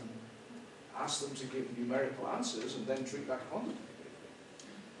ask them to give numerical answers and then treat that quantitatively.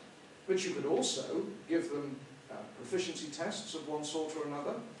 But you could also give them proficiency tests of one sort or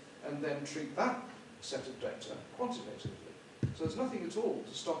another and then treat that set of data quantitatively. So there's nothing at all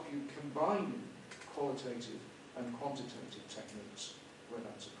to stop you combining qualitative and quantitative techniques where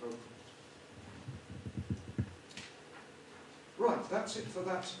that's appropriate. Right, that's it for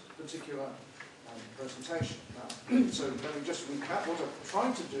that particular presentation. Now, so let me just recap. What I've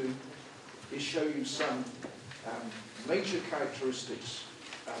tried to do is show you some major characteristics,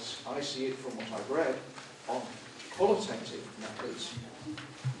 as I see it from what I've read, on qualitative methods,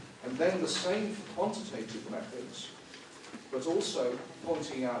 and then the same for quantitative methods, but also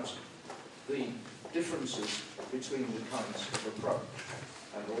pointing out the differences between the kinds of approach,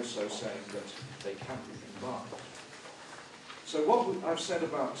 and also saying that they can be combined. So what I've said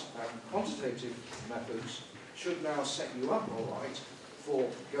about quantitative methods should now set you up all right for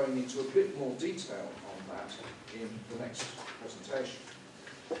going into a bit more detail on that in the next presentation.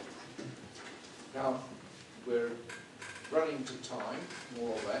 Now, we're running to time, more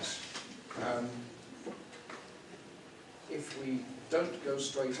or less. If we don't go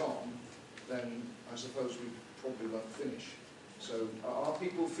straight on, then I suppose we probably won't finish. So are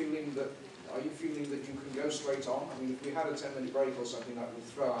people feeling that, are you feeling that you can go straight on? I mean, if we had a 10-minute break or something, that would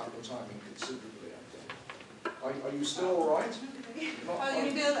throw out the timing considerably, I think. Are you still all right? How do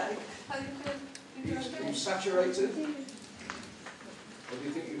you feel like? How do you feel? Are you saturated? Or do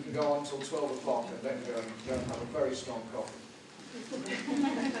you think you can go on till 12 o'clock and then go and have a very strong coffee?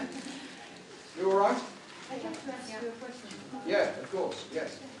 You all right? I'd like to ask you a question. Yeah, of course,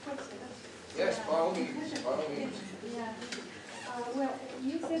 yes. Yes, by all means, by all means. Yeah. Well,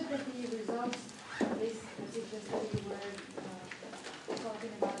 you said that the results of this particular study were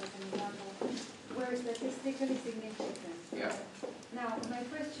talking about as an example were statistically significant. Yeah. Now, my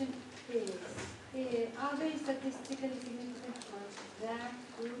question is, are they statistically significant for that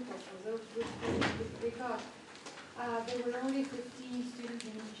group or for those groups? Because there were only 15 students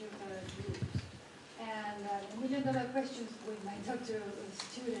in each of the groups. And the million-dollar questions when I talk to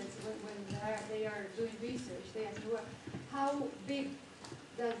students when they are doing research, they ask, well, how big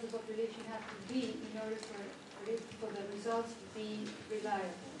does the population have to be in order for the results to be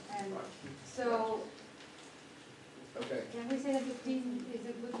reliable? And so, Okay. can we say that 15 is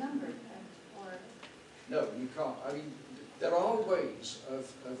a good number? Or No, you can't. I mean, there are ways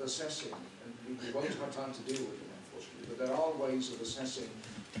of assessing, and we won't have time to deal with them, unfortunately, but there are ways of assessing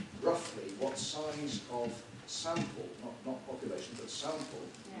roughly what size of sample, not population, but sample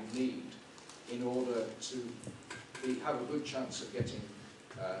you need in order to have a good chance of getting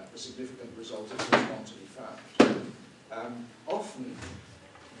a significant result if there's one to be found. Often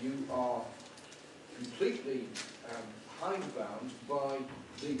you are completely hidebound by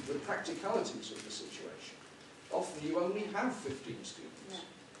the practicalities of the situation. Often you only have 15 students,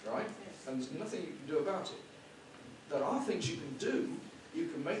 right? And there's nothing you can do about it. There are things you can do. You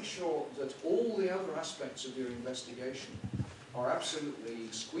can make sure that all the other aspects of your investigation are absolutely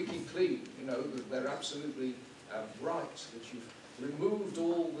squeaky clean, you know, that they're absolutely right, that you've removed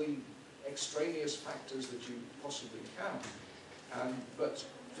all the extraneous factors that you possibly can. But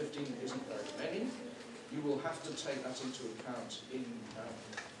 15 isn't very many. You will have to take that into account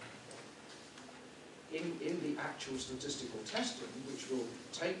in the actual statistical testing, which will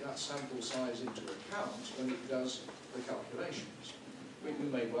take that sample size into account when it does the calculations. But you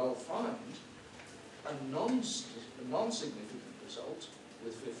may well find a non-significant result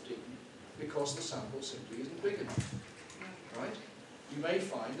with 15 because the sample simply isn't big enough, right? You may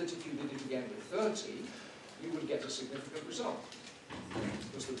find that if you did it again with 30, you would get a significant result.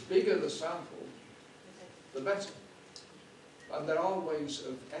 Because the bigger the sample, the better. And there are ways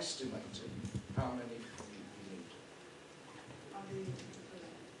of estimating how many you need.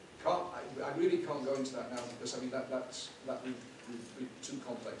 I really can't go into that now because I mean that would be too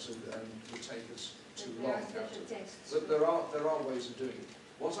complex and would take us too long. But there are ways of doing it.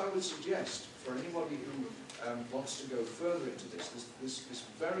 What I would suggest for anybody who wants to go further into this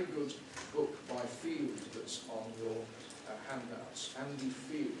very good book by Field that's on your handouts. Andy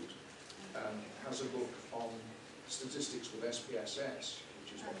Field has a book on statistics with SPSS,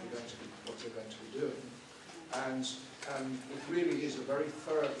 which is what they're going to be doing. And it really is a very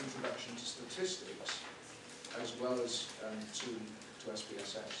thorough introduction to statistics as well as to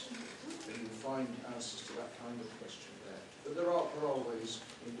SPSS. And you'll find answers to that kind of question there. But there are ways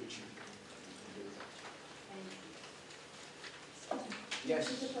in which you can do that.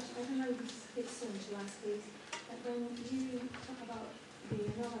 Yes? I don't know if this is a bit soon to ask this, but when you talk about the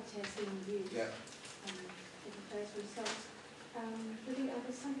ANOVA test being used in the first results, do they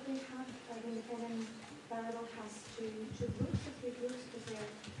understand that they have an independent variable has two groups or three groups because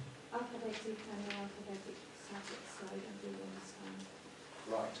they're alphabetic and non-alphabetic subjects, so I don't really understand.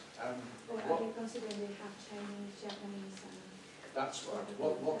 Right. Or are they considering they have Chinese, Japanese, and That's right.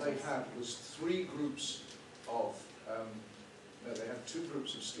 What they had was three groups of, no, they had two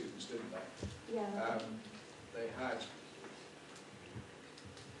groups of students, didn't they? Yeah. They had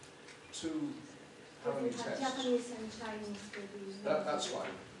two, how many tests? Japanese and Chinese babies. That's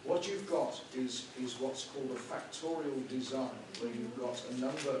right. What you've got is what's called a factorial design, where you've got a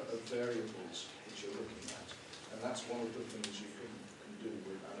number of variables that you're looking at, and that's one of the things you can do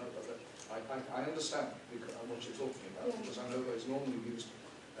with that. I understand what you're talking about, because I know those normally used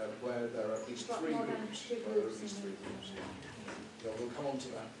where there are at least three groups. Yeah, we'll come on to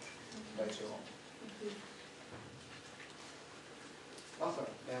that later on. Arthur?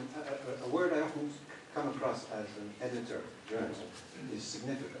 A word I often come across as an editor journal is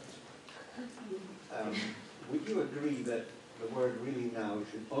significant. Would you agree that the word really now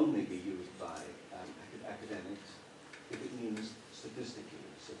should only be used by academics if it means statistically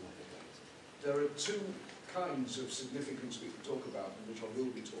significant? There are two kinds of significance we can talk about, and which I will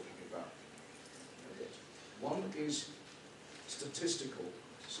be talking about in a bit. One is statistical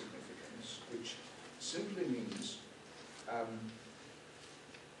significance, which simply means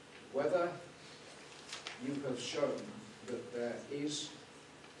whether you have shown that there is,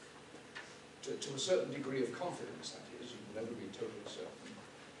 to a certain degree of confidence, that is, you can never be totally certain,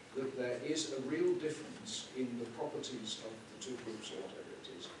 that there is a real difference in the properties of the two groups, or whatever it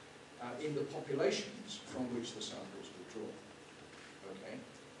is, in the populations from which the samples were drawn. Okay?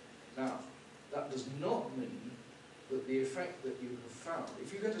 Now, that does not mean that the effect that you have found,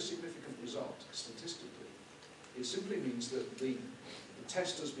 if you get a significant result statistically, it simply means that the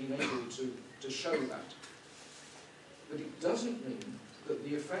test has been able to show that. But it doesn't mean that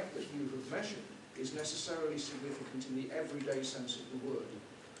the effect that you have measured is necessarily significant in the everyday sense of the word,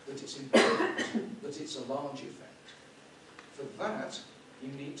 that it's important, that it's a large effect. For that,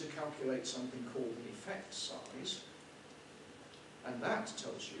 you need to calculate something called an effect size, and that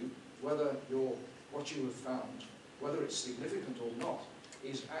tells you whether what you have found, whether it's significant or not,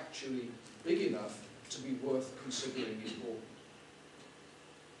 is actually big enough to be worth considering important.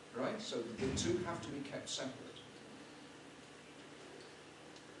 Right? So the two have to be kept separate.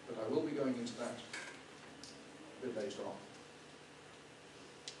 But I will be going into that a bit later on.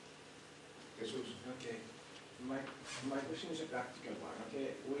 Okay. My question is a practical one.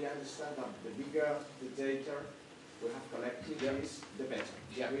 Okay, we understand that the bigger the data we have collected is, the better.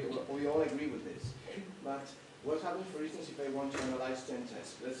 Yeah. We all agree with this. But what happens, for instance, if I want to analyze 10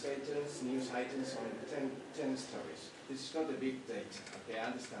 tests? Let's say 10 news items on 10 stories. This is not a big data. Okay, I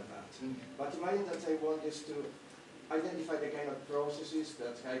understand that. But imagine that I want just to identify the kind of processes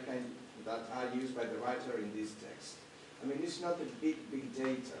that are used by the writer in this text. I mean, it's not a big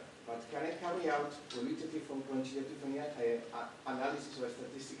data, but can I carry out qualitative and quantitative analysis or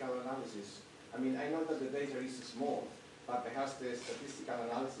statistical analysis? I mean, I know that the data is small, but perhaps the statistical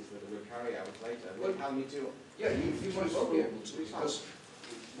analysis that we'll carry out later will help me to... Yeah, you might well be able to, because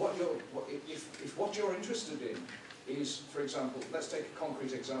if what you're interested in is, for example, let's take a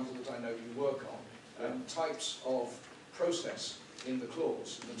concrete example that I know you work on, types of process in the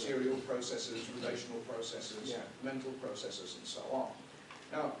clause, material processes, relational processes, mental processes, and so on.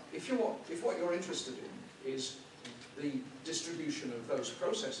 Now, if what you're interested in is the distribution of those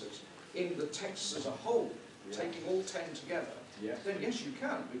processes in the text as a whole, taking all 10 together, then yes, you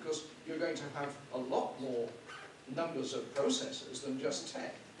can, because you're going to have a lot more numbers of processes than just 10.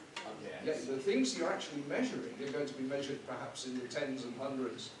 Yeah, the things you're actually measuring are going to be measured perhaps in the tens and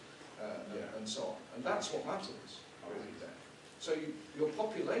hundreds and so on. And that's what matters, really, there. So your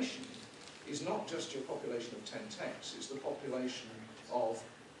population is not just your population of 10 texts, it's the population of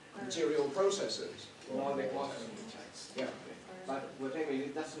material processes. Or the quantity of text. Yeah. But what I mean,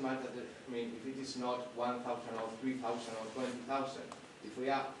 it doesn't matter that, I mean, if it is not 1,000 or 3,000 or 20,000, if we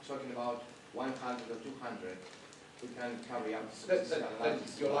are talking about 100 or 200, we can carry out statistical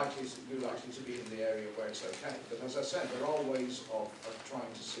analysis. You're likely to be in the area where it's okay. But as I said, there are ways of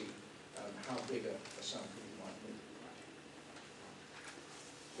trying to see how big a sample you might need.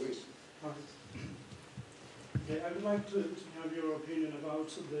 Please. Okay, I would like to have your opinion about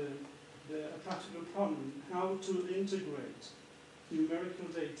the practical problem, how to integrate numerical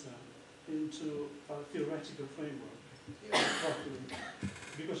data into a theoretical framework properly.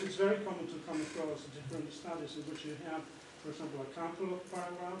 Because it's very common to come across different studies in which you have, for example, a couple of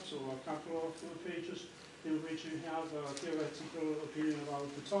paragraphs or a couple of pages in which you have a theoretical opinion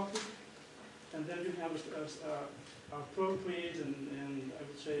about the topic, and then you have a appropriate and I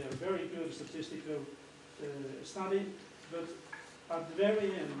would say a very good statistical study, but at the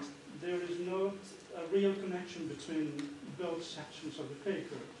very end there is not a real connection between both sections of the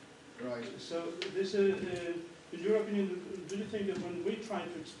paper. Right. So this is In your opinion, do you think that when we try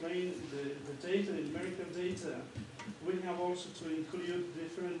to explain the data, the numerical data, we have also to include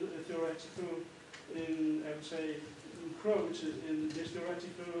different theoretical, I would say, approach in this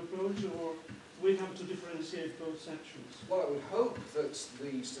theoretical approach, or we have to differentiate both sections? Well, I would hope that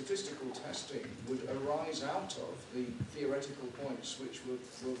the statistical testing would arise out of the theoretical points which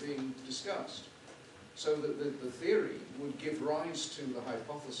were being discussed, so that the theory would give rise to the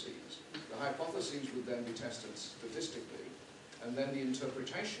hypotheses. The hypotheses would then be tested statistically, and then the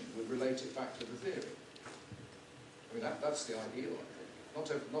interpretation would relate it back to the theory. I mean, that's the ideal, I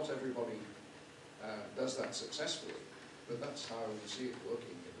think. Not everybody does that successfully, but that's how we see it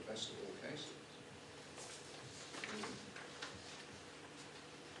working in the best of all cases.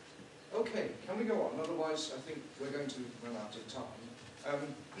 Okay, can we go on? Otherwise, I think we're going to run out of time.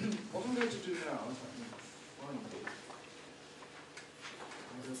 What I'm going to do now, if I can find it,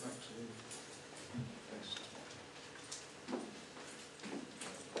 I'll go back to the best.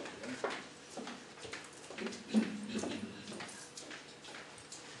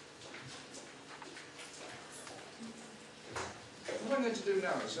 What I'm going to do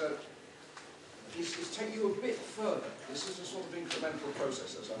now is take you a bit further. This is a sort of incremental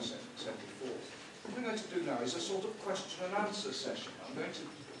process, as I said before. What I'm going to do now is a sort of question and answer session. I'm going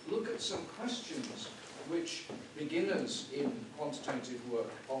to look at some questions which beginners in quantitative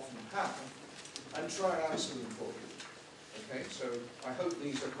work often have and try and answer them for you. Okay, so I hope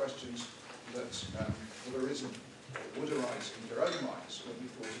these are questions that have arisen, or would arise in your own minds when you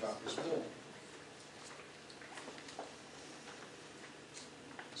thought about this more.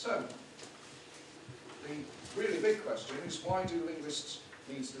 So, the really big question is, why do linguists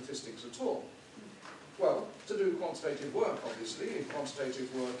need statistics at all? Well, to do quantitative work, obviously. If quantitative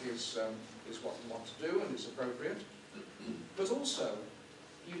work is what you want to do and is appropriate. But also,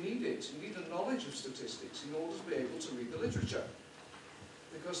 you need it. You need a knowledge of statistics in order to be able to read the literature.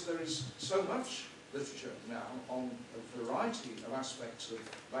 Because there is so much literature now on a variety of aspects of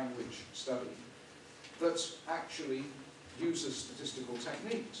language study that actually uses statistical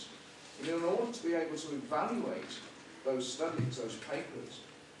techniques. And in order to be able to evaluate those studies, those papers,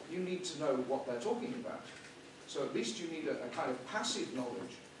 you need to know what they're talking about. So at least you need a kind of passive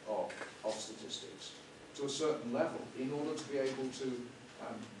knowledge of statistics to a certain level in order to be able to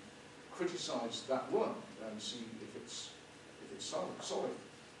criticize that work and see if it's solid.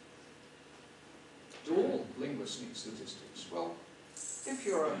 Do all linguists need statistics? Well, if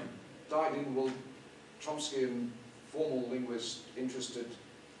you're a dyed-in-the-wool Chomskyan formal linguist interested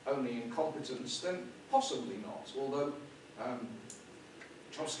only in competence, then possibly not. Although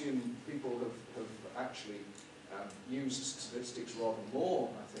Chomskyan people have actually used statistics rather more,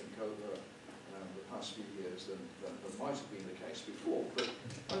 I think, over the past few years than might have been the case before. But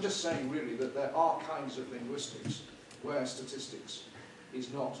I'm just saying, really, that there are kinds of linguistics where statistics is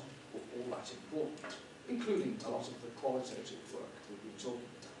not all that important, including a lot of the qualitative work we've been talking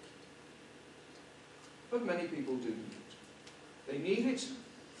about. But many people do need it. They need it,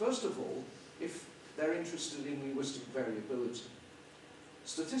 first of all, if they're interested in linguistic variability.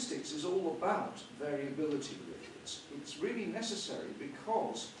 Statistics is all about variability, really. It's really necessary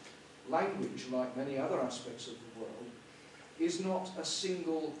because language, like many other aspects of the world, is not a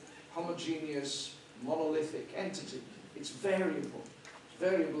single, homogeneous, monolithic entity. It's variable. It's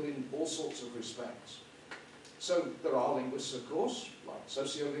variable in all sorts of respects. So there are linguists, of course, like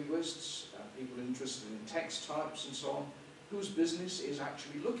sociolinguists, people interested in text types and so on, whose business is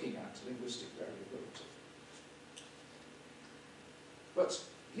actually looking at linguistic variability. But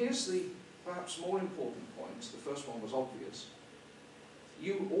here's the perhaps more important point. The first one was obvious.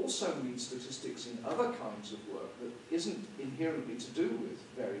 You also need statistics in other kinds of work that isn't inherently to do with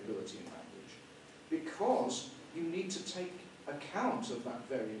variability in language, because you need to take account of that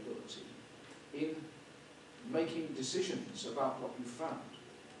variability in making decisions about what you found.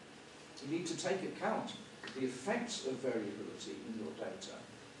 You need to take account of the effects of variability in your data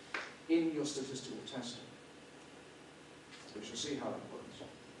in your statistical testing. We shall see how that works.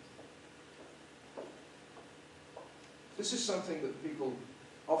 This is something that people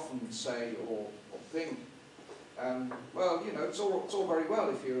often say or think, well, you know, it's all very well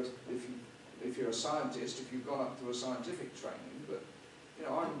if you're a scientist, if you've gone up through a scientific training, but you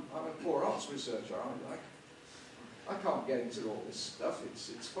know, I'm a poor arts researcher. I can't get into all this stuff.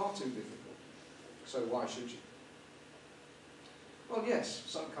 It's far too difficult. So why should you? Well, yes,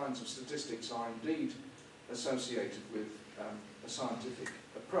 some kinds of statistics are indeed associated with a scientific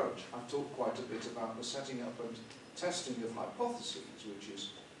approach. I've talked quite a bit about the setting up and testing of hypotheses, which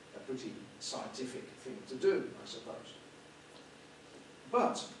is a pretty scientific thing to do, I suppose.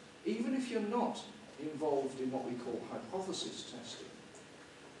 But even if you're not involved in what we call hypothesis testing.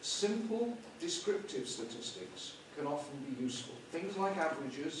 Simple descriptive statistics can often be useful. Things like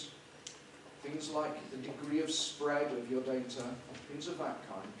averages, things like the degree of spread of your data, things of that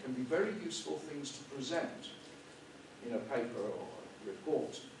kind, can be very useful things to present in a paper or a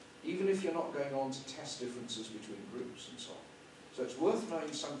report, even if you're not going on to test differences between groups and so on. So it's worth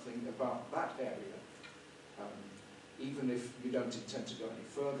knowing something about that area, even if you don't intend to go any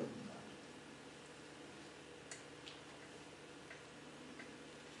further than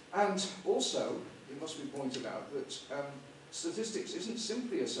that. And also, it must be pointed out that statistics isn't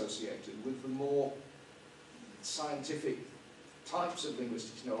simply associated with the more scientific types of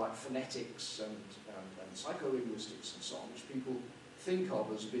linguistics, like phonetics and psycholinguistics and so on, which people think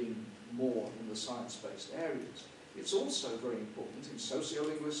of as being more in the science-based areas. It's also very important in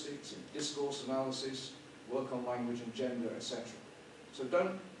sociolinguistics, in discourse analysis, work on language and gender, etc. So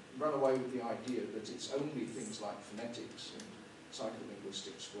don't run away with the idea that it's only things like phonetics and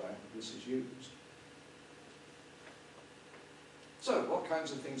psycholinguistics where this is used. So, what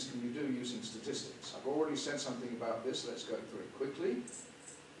kinds of things can you do using statistics? I've already said something about this. Let's go through it quickly.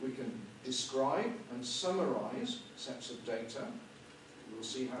 We can describe and summarize sets of data. We'll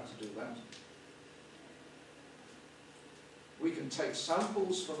see how to do that. We can take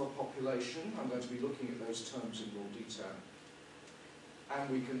samples from a population. I'm going to be looking at those terms in more detail. And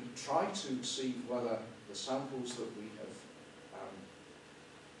we can try to see whether the samples that we have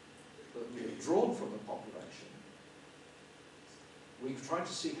drawn from the population, we've tried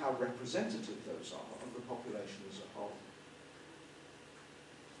to see how representative those are of the population as a whole.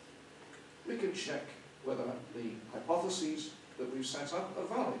 We can check whether the hypotheses that we've set up are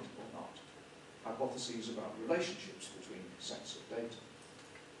valid or not. Hypotheses about relationships between sets of data.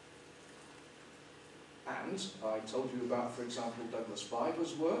 And I told you about, for example, Douglas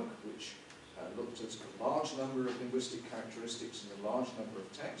Biber's work, which looked at a large number of linguistic characteristics in a large number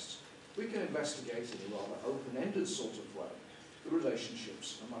of texts. We can investigate in a rather open-ended sort of way the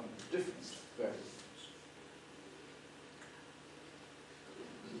relationships among different variables.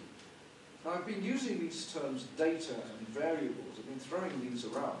 Now, I've been using these terms data and variables. I've been throwing these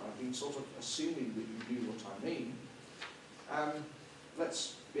around. I've been sort of assuming that you knew what I mean.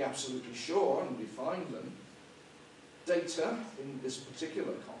 Let's be absolutely sure and define them. Data, in this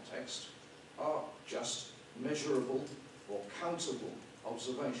particular context, are just measurable or countable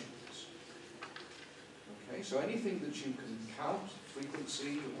observations. Okay, so anything that you can count,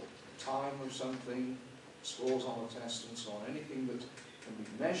 frequency or time of something, scores on a test and so on, anything that can be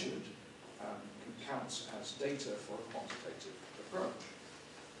measured counts as data for a quantitative approach.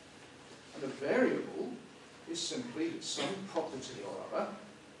 And a variable is simply some property or other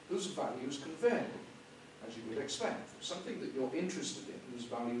whose values can vary, as you would expect. Something that you're interested in whose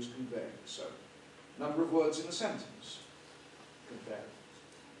values can vary. So, number of words in a sentence can vary.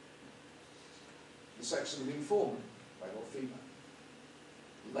 The sex of an informant, male or female.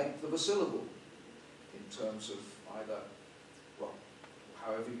 Length of a syllable in terms of either, well,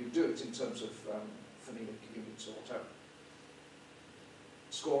 however you do it, in terms of phonemic units or whatever.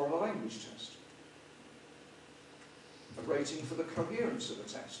 Score on a language test. A rating for the coherence of a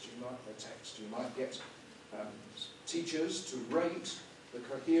text. You might get teachers to rate the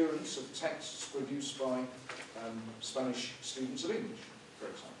coherence of texts produced by Spanish students of English, for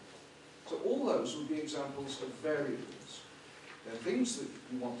example. So all those would be examples of variables. They're things that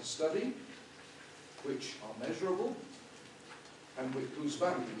you want to study, which are measurable, and whose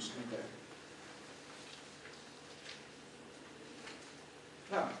values can vary.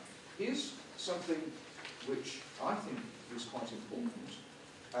 Now, here's something which I think is quite important.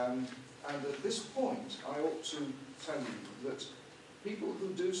 And at this point, I ought to tell you that people who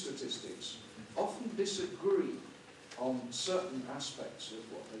do statistics often disagree on certain aspects of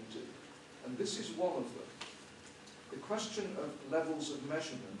what they do. And this is one of them. The question of levels of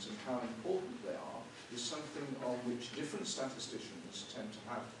measurement and how important they are is something on which different statisticians tend to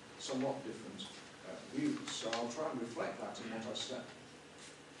have somewhat different views. So I'll try and reflect that in what I say.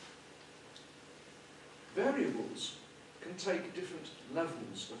 Variables can take different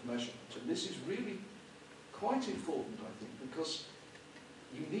levels of measurement, and this is really quite important, I think, because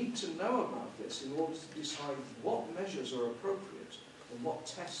you need to know about this in order to decide what measures are appropriate and what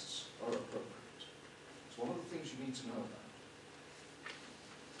tests are appropriate. It's one of the things you need to know about.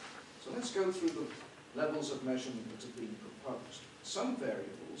 So let's go through the levels of measurement that have been proposed. Some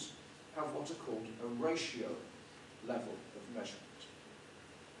variables have what are called a ratio level of measurement.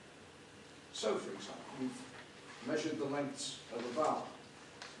 So, for example, we've measured the lengths of a vowel.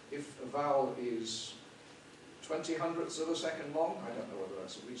 If a vowel is 20 hundredths of a second long, I don't know whether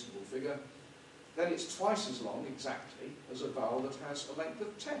that's a reasonable figure, then it's twice as long exactly as a vowel that has a length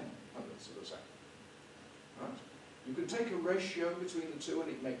of 10 hundredths of a second. Right? You can take a ratio between the two and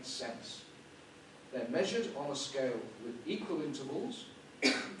it makes sense. They're measured on a scale with equal intervals,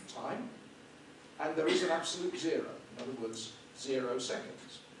 time, and there is an absolute zero. In other words, 0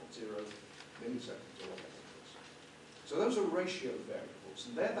 seconds, or 0 milliseconds, or whatever it is. So those are ratio variables,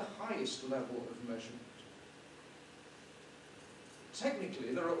 and they're the highest level of measurement.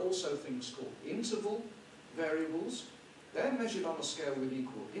 Technically, there are also things called interval variables. They're measured on a scale with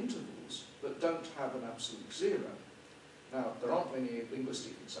equal intervals, but don't have an absolute zero. Now, there aren't many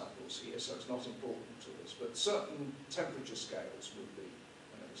linguistic examples here, so it's not important to us, but certain temperature scales would be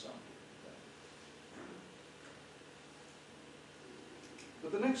an example there.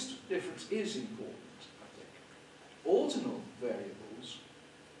 But the next difference is important, I think. Ordinal variables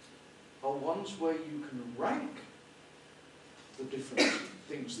are ones where you can rank the different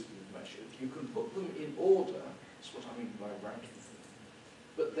things that you've measured. You can put them in order, that's what I mean by ranking them,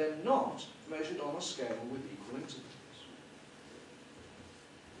 but they're not measured on a scale with equal intervals.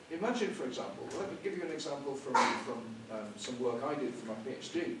 Imagine, for example, let me give you an example from some work I did for my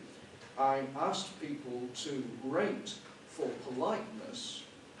PhD. I asked people to rate for politeness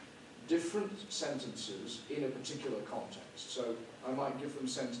different sentences in a particular context. So I might give them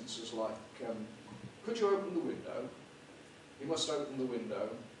sentences like, could you open the window? You must open the window.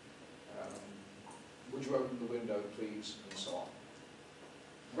 Would you open the window, please? And so on.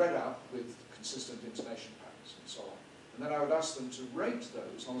 Read out with consistent intonation patterns and so on. And then I would ask them to rate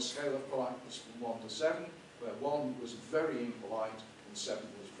those on a scale of politeness from 1 to 7, where 1 was very impolite and 7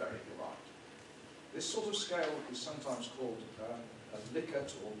 was very polite. This sort of scale is sometimes called a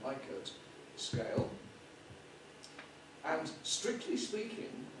Likert or Likert scale. And strictly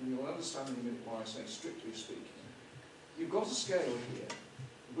speaking, and you'll understand in a minute why I say strictly speaking, you've got a scale here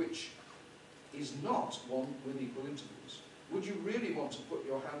which is not one with equal intervals. Would you really want to put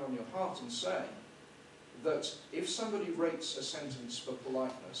your hand on your heart and say that if somebody rates a sentence for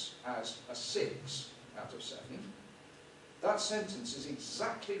politeness as a 6 out of 7, that sentence is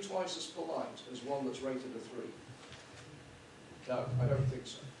exactly twice as polite as one that's rated a 3? No, I don't think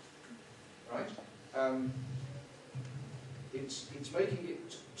so. Right? It's making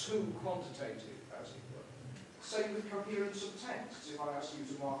it too quantitative, as it were. Same with coherence of text. If I ask you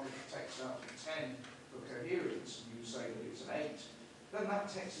to mark a text out of 10 for coherence, and you say that it's an 8, then that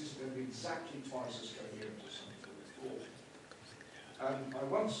text is going to be exactly twice as coherent as something with 4. I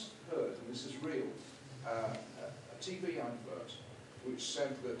once heard, and this is real, a TV advert which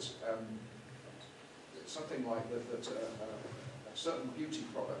said that something like that a certain beauty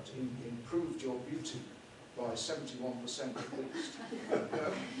product improved your beauty by 71% at least.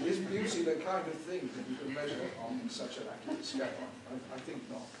 Is beauty the kind of thing that you can measure on such an accurate scale? I think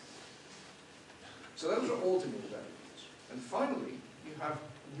not. So those are ordinal variables. And finally, you have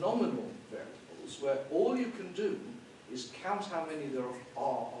nominal variables, where all you can do is count how many there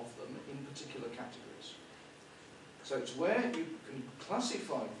are of them in particular categories. So it's where you can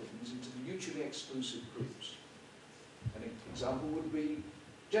classify things into mutually exclusive groups. An example would be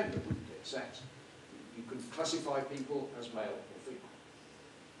gender, wouldn't it? Sex. You can classify people as male or female.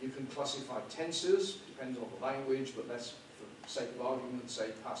 You can classify tenses, depends on the language, but let's, for the sake of argument, say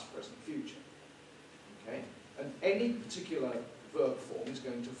past, present, future. Okay? And any particular verb form is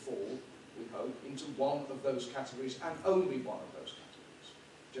going to fall, we hope, into one of those categories and only one of those categories.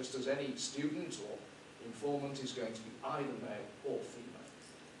 Just as any student or informant is going to be either male or female.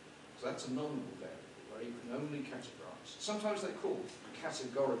 So that's a nominal variable where you can only categorize. Sometimes they're called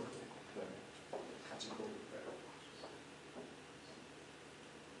categorical variables. Categorical variables.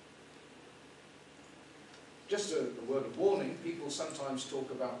 Just a word of warning, people sometimes talk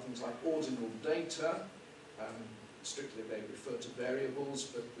about things like ordinal data. Strictly they refer to variables,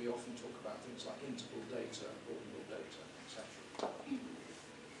 but we often talk about things like interval data, ordinal data, etc.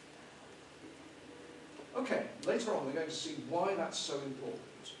 Okay, later on we're going to see why that's so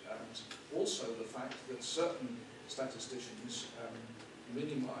important, and also the fact that certain statisticians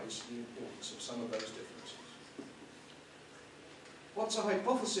minimize the importance of some of those differences. What's a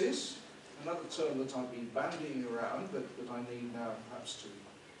hypothesis? Another term that I've been bandying around, but that I need now perhaps to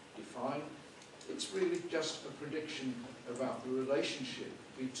define. It's really just a prediction about the relationship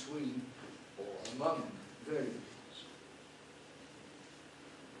between or among variables.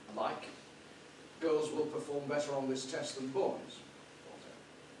 Like, girls will perform better on this test than boys.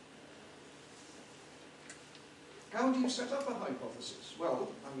 How do you set up a hypothesis?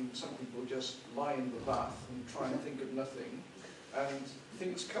 Well, I mean, some people just lie in the bath and try and think of nothing, and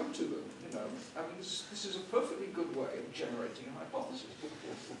things come to them, you know. I mean, this is a perfectly good way of generating a hypothesis.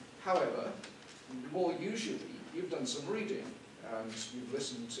 However, more usually, you've done some reading and you've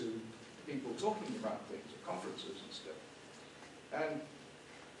listened to people talking about things at conferences and stuff. And,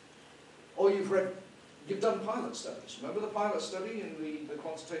 or you've done pilot studies. Remember the pilot study in the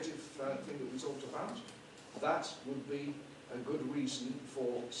quantitative thing that we talked about? That would be a good reason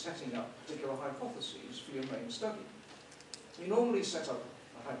for setting up particular hypotheses for your main study. You normally set up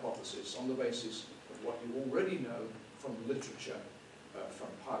a hypothesis on the basis of what you already know from literature, from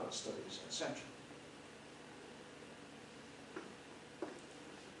pilot studies, etc.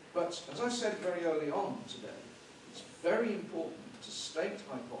 But, as I said very early on today, it's very important to state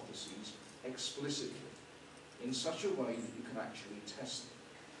hypotheses explicitly in such a way that you can actually test them.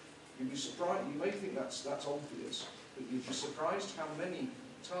 You'd be surprised, you may think that's obvious, but you'd be surprised how many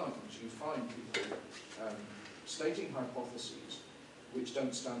times you find people stating hypotheses which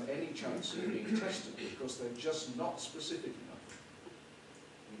don't stand any chance of being tested because they're just not specific enough.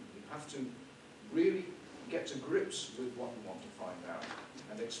 You have to really get to grips with what you want to find out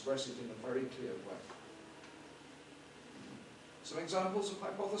and express it in a very clear way. Some examples of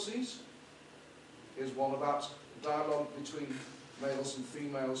hypotheses. Here's one about dialogue between males and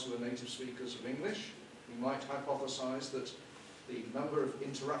females who are native speakers of English. We might hypothesize that the number of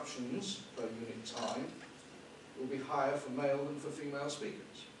interruptions per unit time will be higher for male than for female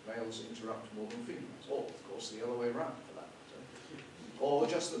speakers. Males interrupt more than females, or of course the other way around for that matter. Or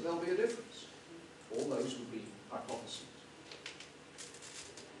just that there'll be a difference. All those would be hypotheses.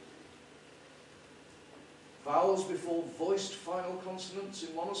 Vowels before voiced final consonants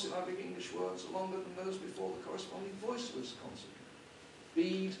in monosyllabic English words are longer than those before the corresponding voiceless consonant.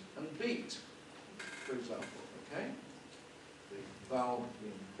 Bead and beat, for example, okay? The vowel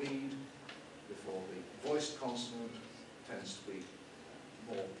in bead before the voiced consonant tends to be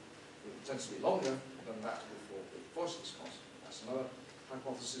longer than that before the voiceless consonant. That's another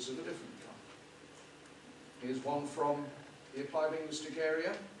hypothesis of a different kind. Here's one from the applied linguistic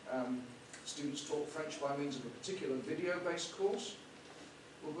area. Students taught French by means of a particular video-based course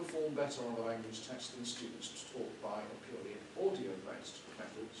will perform better on the language test than students taught by a purely audio-based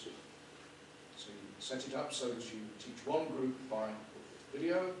methods. So you set it up so that you teach one group by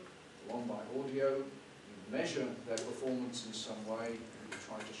video, one by audio, you measure their performance in some way, and you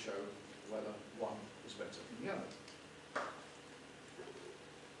try to show whether one is better than the other.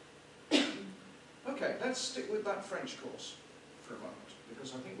 Okay, let's stick with that French course for a moment,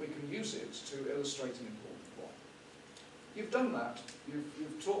 because I think we can use it to illustrate an important point. You've done that.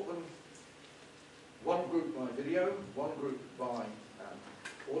 You've taught them one group by video, one group by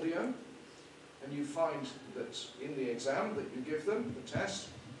audio, and you find that in the exam that you give them, the test,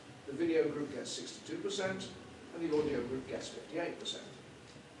 the video group gets 62% and the audio group gets 58%.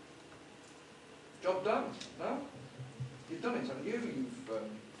 Job done, no? You've done it, haven't you?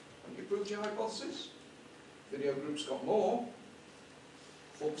 Haven't you proved your hypothesis? Video group's got more,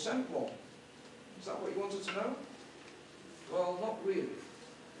 4% more. Is that what you wanted to know? Well, not really.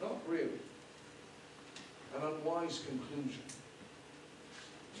 Not really. An unwise conclusion.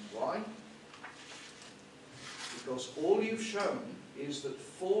 Why? Because all you've shown is that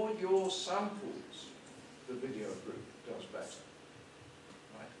for your samples, the video group does better.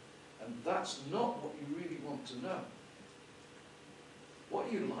 Right? And that's not what you really want to know.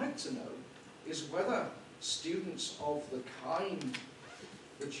 What you'd like to know is whether students of the kind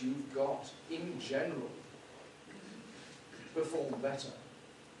that you've got in general perform better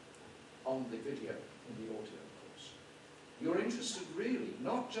on the video and the audio course. You're interested really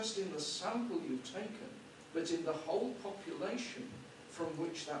not just in the sample you've taken, but in the whole population from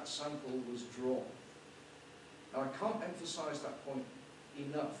which that sample was drawn. Now, I can't emphasize that point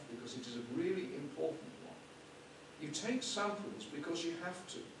enough because it is a really important one. You take samples because you have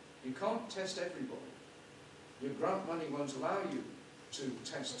to. You can't test everybody. Your grant money won't allow you to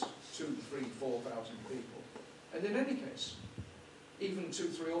test 2,000, 3,000, 4,000 people. And in any case, even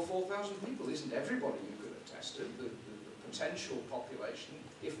 2,000, 3,000 or 4,000 people isn't everybody you could have tested. The potential population,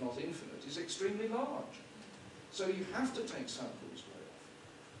 if not infinite, is extremely large. So you have to take samples very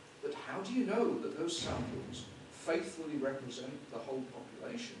often. But how do you know that those samples faithfully represent the whole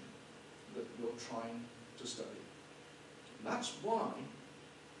population that you're trying to study? And that's why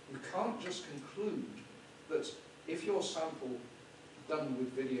you can't just conclude that if your sample done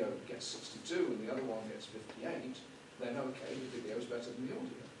with video gets 62 and the other one gets 58, then okay, the video is better than the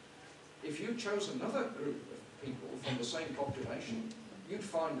audio. If you chose another group of people from the same population, you'd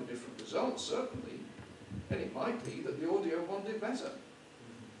find a different result, certainly, and it might be that the audio one did better.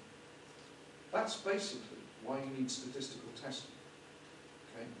 That's basically why you need statistical testing.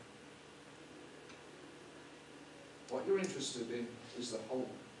 Okay? What you're interested in is the whole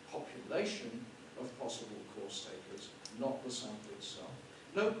population of possible course takers, not the sample itself.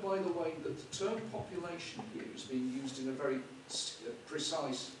 Note, by the way, that the term population here is being used in a very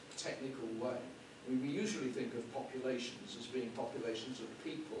precise, technical way. I mean, we usually think of populations as being populations of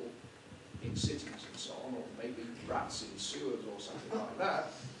people in cities and so on, or maybe rats in sewers or something like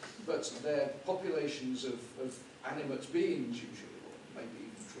that, but they're populations of animate beings usually, or maybe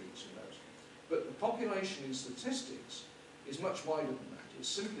even trees, who knows. But the population in statistics is much wider than that. It's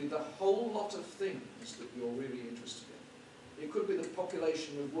simply the whole lot of things that you're really interested in. It could be the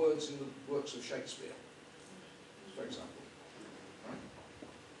population of words in the works of Shakespeare, for example. Right?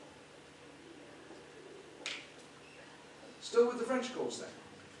 Still with the French course then.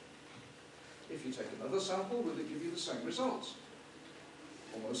 If you take another sample, will it give you the same results?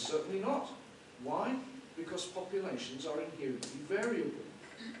 Almost certainly not. Why? Because populations are inherently variable.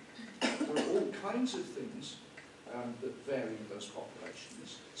 There are all kinds of things that vary in those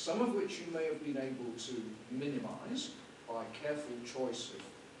populations, some of which you may have been able to minimise by careful choice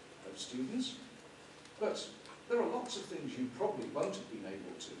of students, but there are lots of things you probably won't have been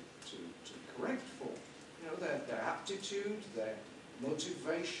able to correct for. You know, their aptitude, their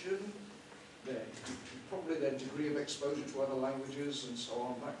motivation, probably their degree of exposure to other languages and so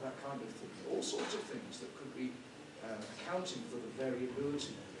on, that kind of thing. All sorts of things that could be accounting for the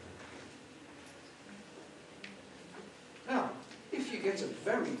variability. Now, if you get a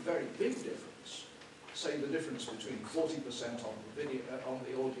very, very big difference, say the difference between 40% on the video, on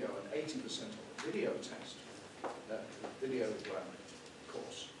the audio and 80% on the video test, video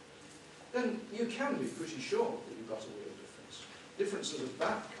course, then you can be pretty sure that you've got a real difference. Differences of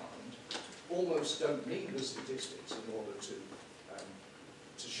that kind almost don't need the statistics in order to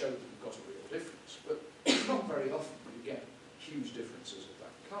show that you've got a real difference. But it's not very often you get huge differences of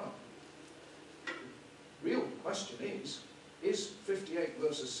that kind. The real question is 58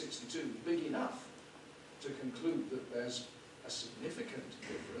 versus 62 big enough to conclude that there's a significant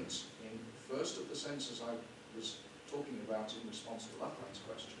difference in the first of the senses I was talking about in response to Lapland's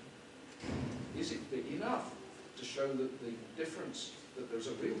question? Is it big enough to show that the difference, that there's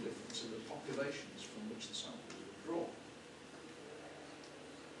a real difference in the populations from which the samples were drawn?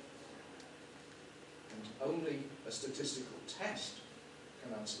 And only a statistical test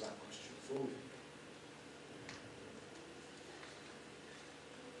can answer that question for you.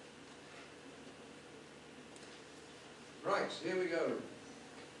 Right, here we go.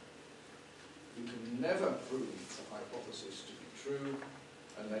 You can never prove a hypothesis to be true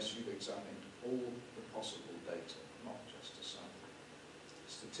unless you've examined all the possible data, not just a sample.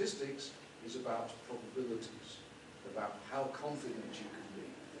 Statistics is about probabilities, about how confident you can be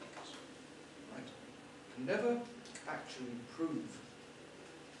in things. Right? You can never actually prove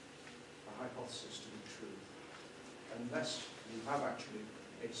a hypothesis to be true unless you have actually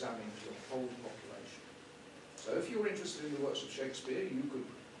examined your whole population. So if you were interested in the works of Shakespeare, you could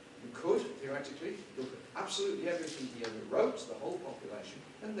theoretically look at absolutely everything he ever wrote, the whole population,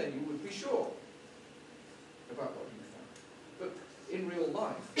 and then you would be sure about what you found. But in real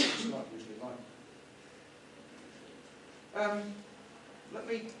life, it's not usually like that. Let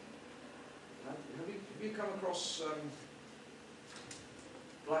me. Have you come across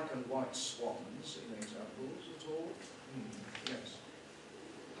black and white swans in examples at all? Yes.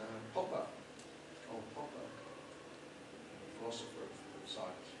 Popper. Oh, Popper. Philosopher of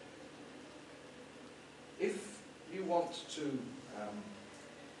science. If you want to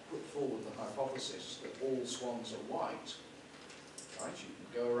put forward the hypothesis that all swans are white, right, you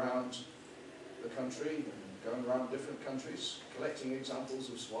can go around the country and going around different countries collecting examples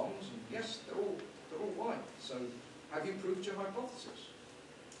of swans, and yes, they're all white. So have you proved your hypothesis?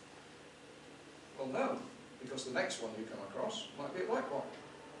 Well, no, because the next one you come across might be a black one.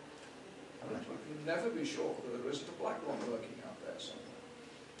 And you can never be sure that there isn't a black one lurking out there somewhere.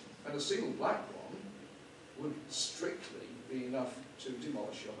 And a single black one would strictly be enough to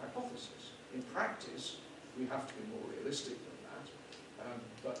demolish your hypothesis. In practice, we have to be more realistic than that,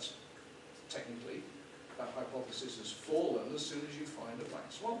 but technically, that hypothesis has fallen as soon as you find a black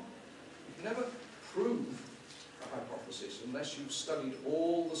swan. You can never prove a hypothesis unless you've studied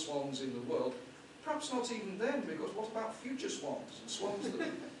all the swans in the world, perhaps not even then, because what about future swans, and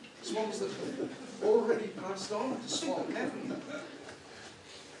swans that have already passed on to swan heaven?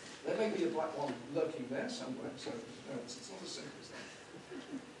 There may be a black one lurking there somewhere, so no, it's not as simple as that.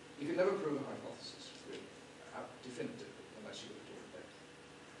 You can never prove a hypothesis, really, definitively, unless you look at all the data.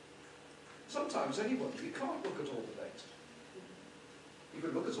 Sometimes, anyway, you can't look at all the data. You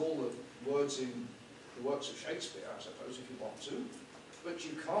could look at all the words in the works of Shakespeare, I suppose, if you want to, but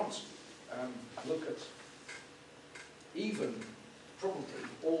you can't look at even probably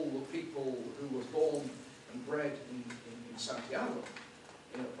all the people who were born and bred in Santiago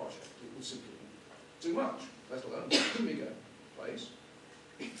in a project. It would simply be too much, let alone a bigger place.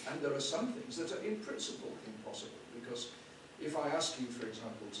 And there are some things that are in principle impossible, because if I ask you, for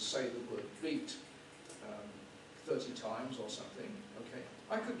example, to say the word beat 30 times or something, okay,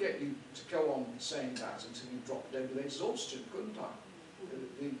 I could get you to go on saying that until you drop dead with exhaustion, couldn't I?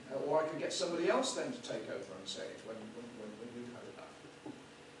 Or I could get somebody else then to take over and say it when you've had enough.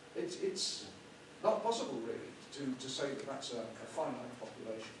 It's not possible, really, to say that that's a finite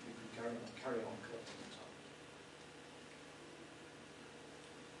population. You can carry on collecting time.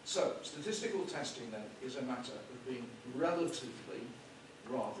 So, statistical testing, then, is a matter of being relatively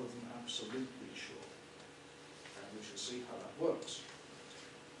rather than absolutely sure. And we shall see how that works.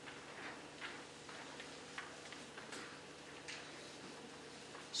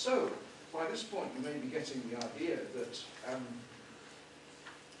 So, by this point, you may be getting the idea that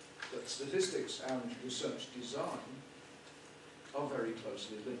that statistics and research design are very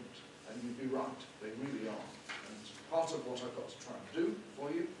closely linked. And you'd be right, they really are. And part of what I've got to try and do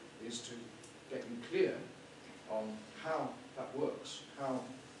for you is to get you clear on how that works, how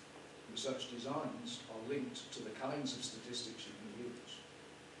research designs are linked to the kinds of statistics you can use.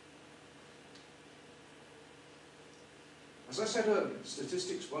 As I said earlier,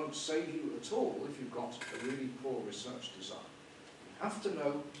 statistics won't save you at all if you've got a really poor research design. You have to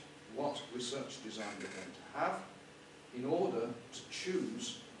know what research design you're going to have in order to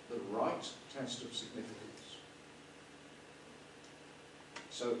choose the right test of significance.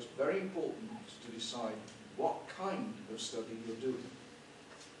 So it's very important to decide what kind of study you're doing.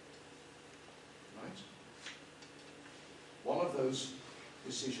 Right? One of those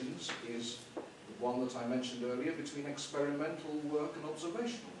decisions is the one that I mentioned earlier between experimental work and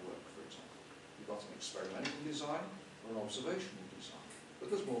observational work, for example. You've got an experimental design or an observational design, but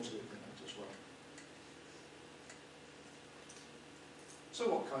there's more to it than that as well. So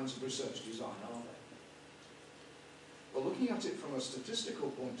what kinds of research design are there? Well, looking at it from a statistical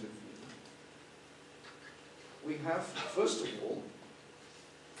point of view, we have, first of all,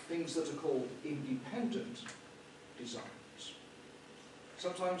 things that are called independent designs.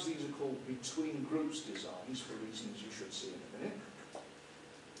 Sometimes these are called between groups designs for reasons you should see in a minute.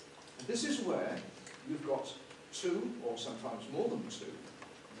 And this is where you've got two, or sometimes more than two,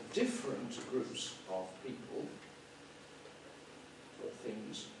 different groups of people or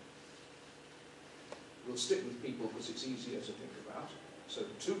things. We'll stick with people because it's easier to think about. So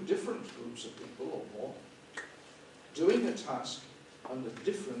two different groups of people or more doing a task under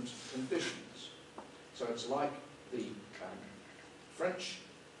different conditions. So it's like the French,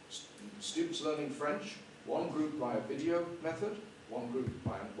 students learning French, one group by a video method, one group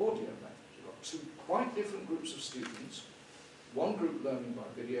by an audio method. You've got two quite different groups of students, one group learning by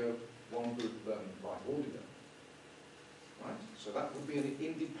video, one group learning by audio. Right? So that would be an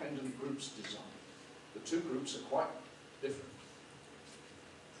independent groups design. The two groups are quite different.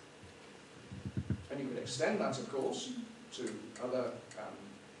 And you can extend that, of course, to other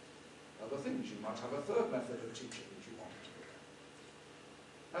things. You might have a third method of teaching that you want to look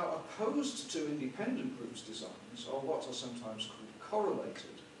at. Now, opposed to independent groups designs are what are sometimes called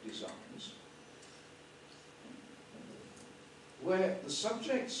correlated designs, where the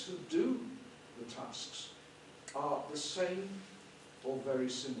subjects who do the tasks are the same or very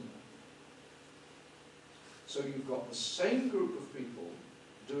similar. So you've got the same group of people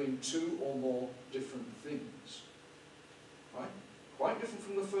doing two or more different things. Right? Quite different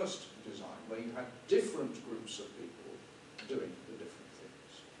from the first design, where you had different groups of people doing the different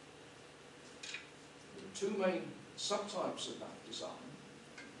things. There are two main subtypes of that design.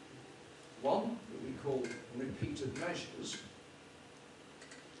 One that we call repeated measures.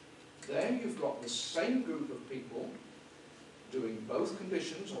 There you've got the same group of people doing both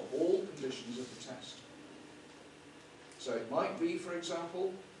conditions or all conditions of the test. So it might be, for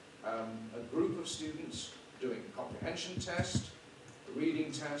example, a group of students doing a comprehension test, a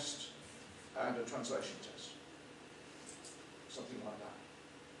reading test, and a translation test. Something like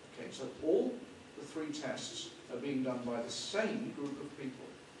that. Okay, so all the three tests are being done by the same group of people.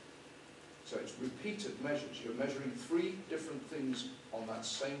 So it's repeated measures. You're measuring three different things on that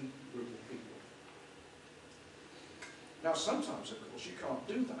same group of people. Now, sometimes, of course, you can't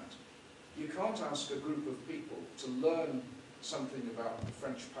do that. You can't ask a group of people to learn something about the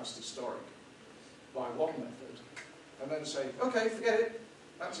French past historic by one method, and then say, okay, forget it,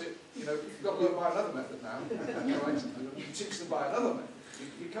 that's it, you know, you've got to learn by another method now, right? You teach them by another method.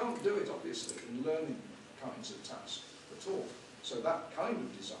 You can't do it, obviously, in learning kinds of tasks at all. So that kind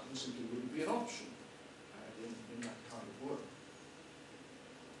of design simply wouldn't be an option in that kind of work.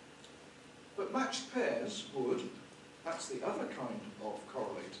 But matched pairs would, that's the other kind of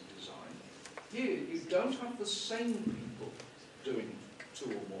correlated design. Here, you don't have the same people doing two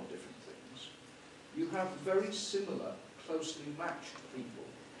or more different things. You have very similar, closely matched people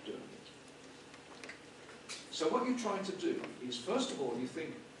doing it. So what you're trying to do is, first of all, you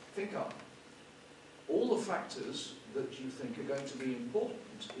think up all the factors that you think are going to be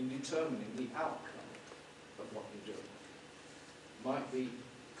important in determining the outcome of what you're doing. Might be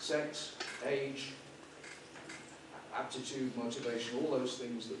sex, age, aptitude, motivation, all those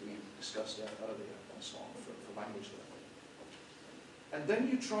things that we discussed earlier and so on for language learning. And then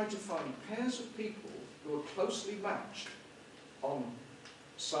you try to find pairs of people who are closely matched on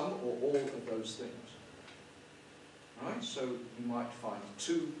some or all of those things. Right? So you might find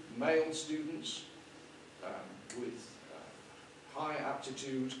two male students with high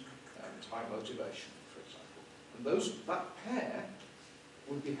aptitude and high motivation, for example. And that pair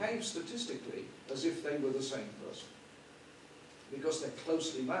would behave statistically as if they were the same person, because they're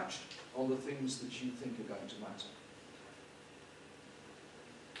closely matched on the things that you think are going to matter.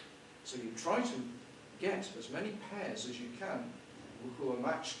 So you try to get as many pairs as you can who are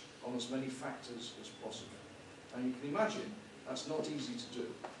matched on as many factors as possible. And you can imagine that's not easy to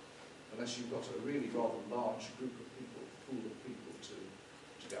do unless you've got a really rather large group of people, pool of people to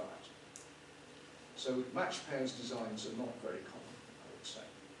go at. So matched pairs designs are not very common, I would say.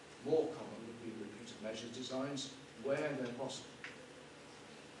 More common would be repeated measure designs where they're possible.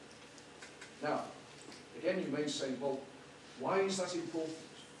 Now, again, you may say, well, why is that important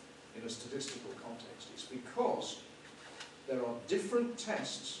in a statistical context? It's because there are different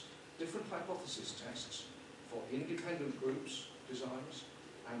tests, different hypothesis tests for independent groups designs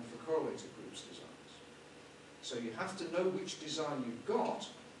and for correlated groups designs. So you have to know which design you've got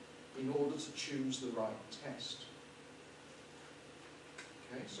in order to choose the right test.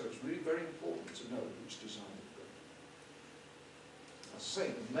 Okay, so it's really very important to know which design you've got. As I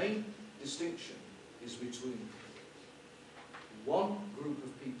say, the main distinction is between one group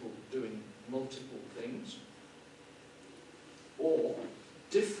of people doing multiple things or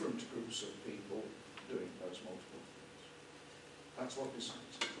different groups of people doing those multiple things. That's what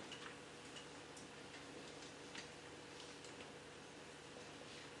decides.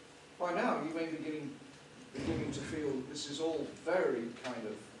 By now, you may be beginning to feel this is all very kind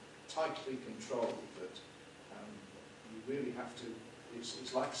of tightly controlled, that you really have to,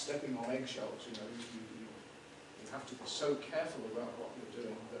 it's like stepping on eggshells, you know, you have to be so careful about what you're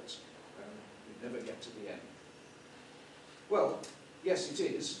doing that you never get to the end. Well, yes, it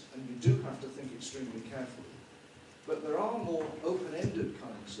is, and you do have to think extremely carefully. But there are more open-ended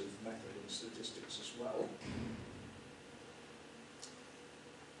kinds of method in statistics as well.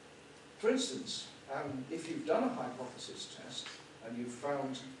 For instance, if you've done a hypothesis test and you've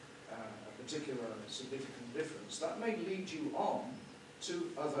found a particular significant difference, that may lead you on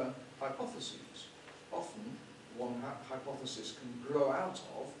to other hypotheses. Often, one hypothesis can grow out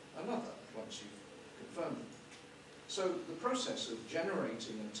of another once you've confirmed it. So the process of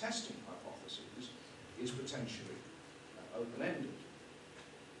generating and testing hypotheses is potentially open-ended.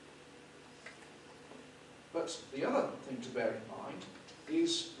 But the other thing to bear in mind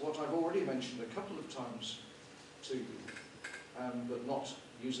is what I've already mentioned a couple of times to you, but not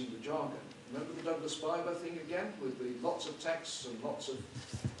using the jargon. Remember the Douglas Fiber thing again, with the lots of texts and lots of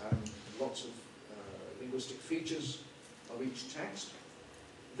linguistic features of each text?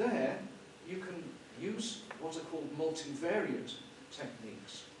 There, you can use what are called multivariate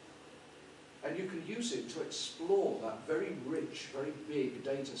techniques. And you can use it to explore that very rich, very big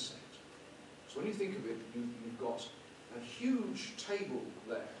data set. So when you think of it, you've got a huge table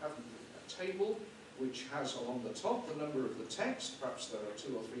there, haven't you? A table which has along the top the number of the text, perhaps there are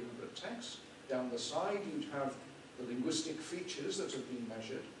 200 or 300 texts. Down the side you'd have the linguistic features that have been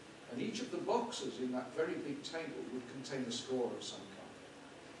measured, and each of the boxes in that very big table would contain a score of some kind.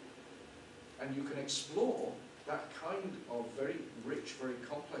 And you can explore that kind of very rich, very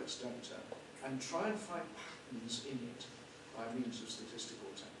complex data and try and find patterns in it by means of statistical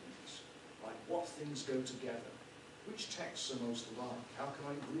techniques, like what things go together, which texts are most alike, how can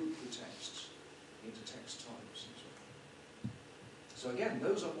I group the texts into text types and so on. So again,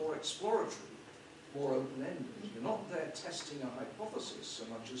 those are more exploratory, more open-ended. You're not there testing a hypothesis so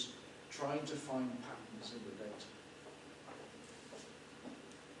much as trying to find patterns in the data.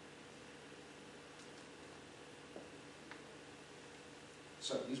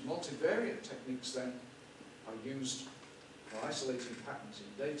 So these multivariate techniques then are used for isolating patterns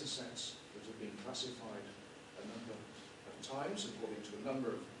in data sets that have been classified a number of times according to a number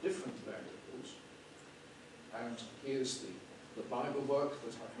of different variables. And here's the the Bible work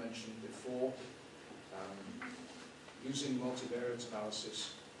that I've mentioned before, using multivariate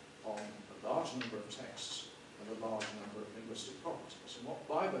analysis on a large number of texts and a large number of linguistic properties. And what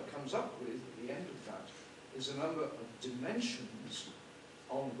Biber comes up with at the end of that is a number of dimensions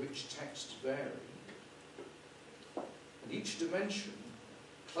on which texts vary. And each dimension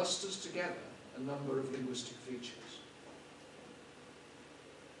clusters together a number of linguistic features.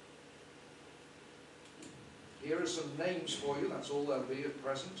 Here are some names for you, that's all there'll be at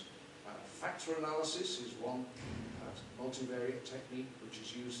present. Factor analysis is one multivariate technique which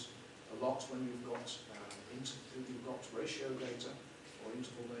is used a lot when you've got ratio data or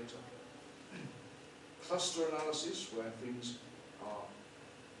interval data. Cluster analysis, where things are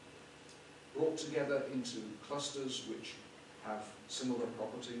brought together into clusters which have similar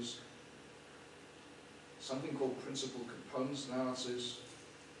properties. Something called principal components analysis,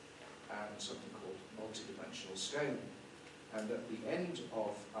 and something called multidimensional scaling. And at the end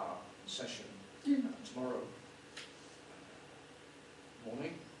of our session tomorrow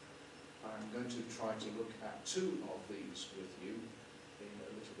morning, I'm going to try to look at two of these with you in a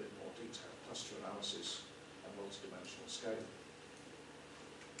little bit more detail: cluster analysis and multidimensional scaling.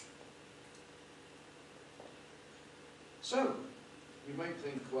 So, you may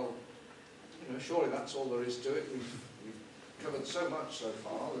think, well, surely that's all there is to it. We've covered so much so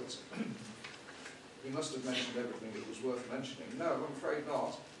far that we must have mentioned everything that was worth mentioning. No, I'm afraid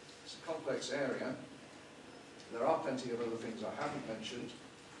not. It's a complex area. There are plenty of other things I haven't mentioned.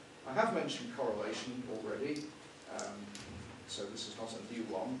 I have mentioned correlation already, so this is not a new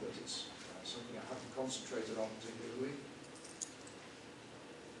one, but it's something I haven't concentrated on particularly.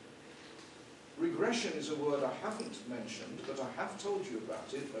 Regression is a word I haven't mentioned, but I have told you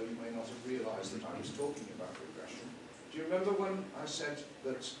about it, though you may not have realised that I was talking about regression. Do you remember when I said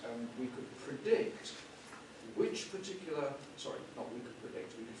that we could predict which particular, we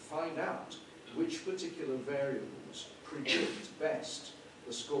could find out which particular variables predict best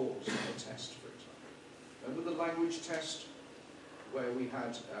the scores on a test, for example? Remember the language test, where we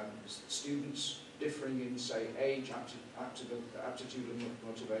had students differing in, say, age, aptitude and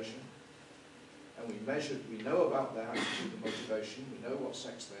motivation? And we know about their attitude and motivation, we know what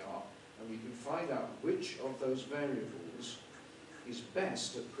sex they are, and we can find out which of those variables is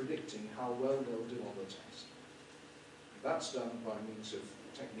best at predicting how well they'll do on the test. That's done by means of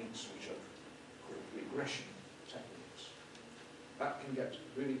techniques which are called regression techniques. That can get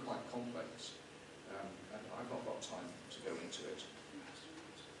really quite complex, and I've not got time to go into it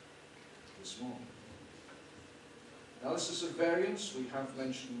this morning. Analysis of variance we have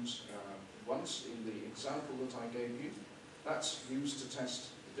mentioned once in the example that I gave you. That's used to test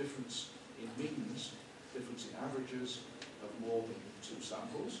the difference in means, difference in averages of more than 2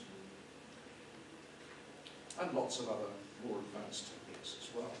 samples, and lots of other more advanced techniques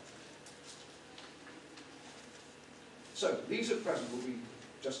as well. So these at present will be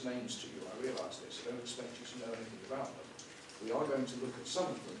just names to you, I realise this. I don't expect you to know anything about them. We are going to look at some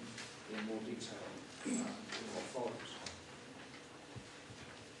of them in more detail in what follows.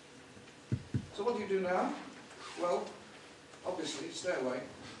 So what do you do now? Well, obviously, stay away.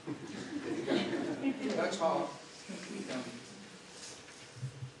 If you can. That's hard.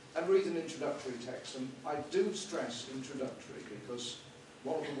 And read an introductory text. And I do stress introductory because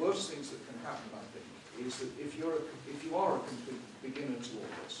one of the worst things that can happen, I think, is that if you are a complete beginner to all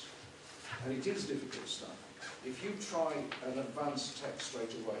this, and it is difficult stuff, if you try an advanced text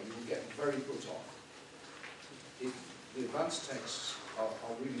straight away, you will get very put off. The advanced texts are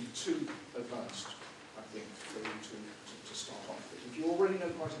really too advanced, I think, for you to start off with. If you already know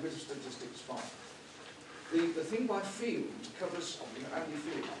quite a bit of statistics, fine. The thing by field covers, Andy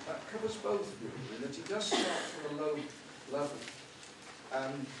Field, that covers both really, in that it does start from a low level.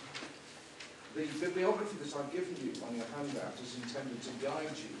 The bibliography that I've given you on your handout is intended to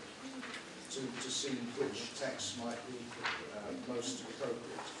guide you to see which texts might be most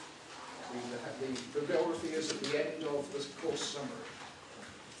appropriate. The bibliography is at the end of the course summary.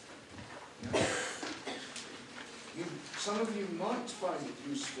 Some of you might find it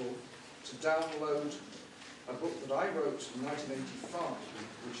useful to download a book that I wrote in 1985,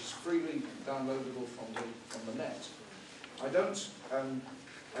 which is freely downloadable from the net. I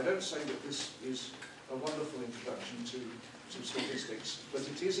don't say that this is a wonderful introduction to statistics, but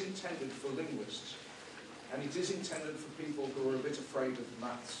it is intended for linguists, and it is intended for people who are a bit afraid of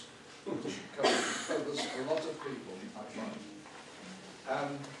maths, which covers a lot of people, I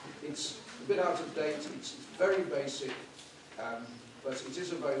find. It's a bit out of date, it's very basic, but it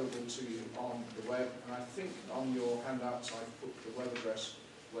is available to you on the web, and I think on your handouts I've put the web address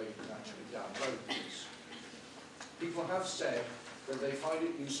where you can actually download this. people have said that they find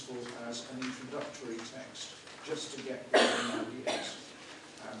it useful as an introductory text, just to get the main ideas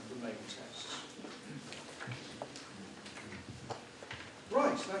and the main tests.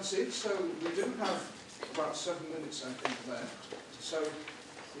 Right, that's it. So we do have about 7 minutes, I think, left. So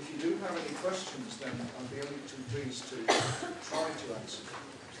if you do have any questions, then I'll be only too pleased to try to answer them.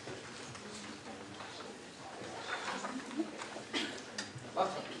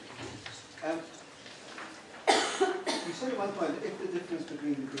 Butler. You said at one point, if the difference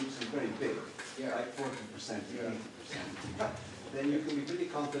between the groups is very big, like 40% and 80%, then you can be pretty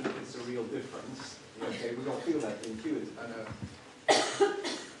confident it's a real difference. Okay, we don't feel that intuitively. I know.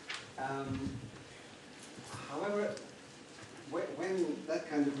 However, when that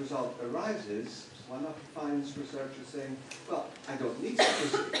kind of result arises, one often finds researchers saying, well, I don't need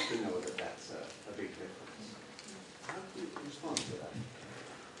statistics to know that that's a big difference. How do you respond to that?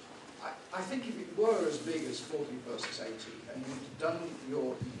 I think if it were as big as 40 versus 80, and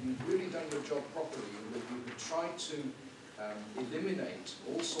you'd really done your job properly, and that you had tried to eliminate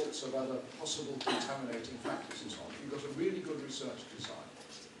all sorts of other possible contaminating factors and so on, you've got a really good research design,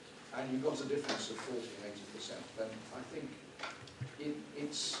 and you've got a difference of 40 and 80%, then I think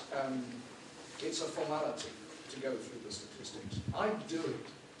it's a formality to go through the statistics. I'd do it,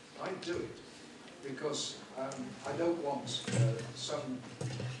 because I don't want some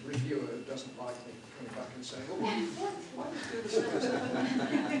reviewer who doesn't like me coming back and saying, well, why did you do the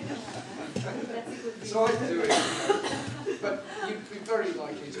statistics? So I'd do it, but you'd be very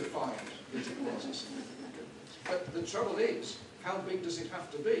likely to find that it was a significant. But the trouble is, how big does it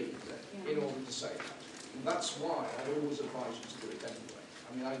have to be in order to say that? And that's why I'd always advise you to do it anyway.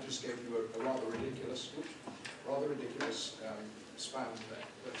 I mean, I just gave you a rather ridiculous span there.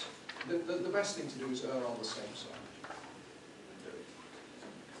 But the best thing to do is err on the safe side. Do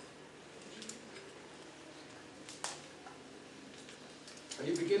it. Are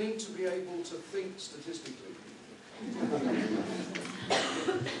you beginning to be able to think statistically?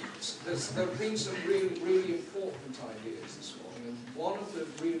 There have been some really important ideas this morning, and one of the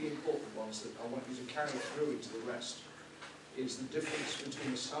really important ones that I want you to carry through into the rest is the difference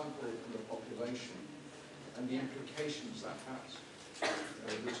between a sample and a population and the implications that has.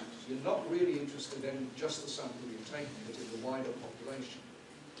 You're not really interested in just the sample you've taken, but in the wider population.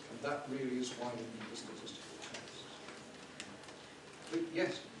 And that really is why you need the statistical tests. But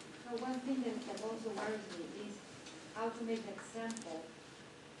yes? So one thing that also worries me is how to make that sample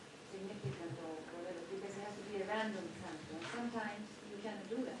significant or whatever, because it has to be a random sample. And sometimes you cannot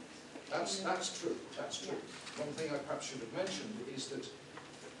do that. That's true. One thing I perhaps should have mentioned is that,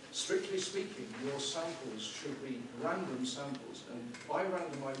 strictly speaking, your samples should be random samples, and by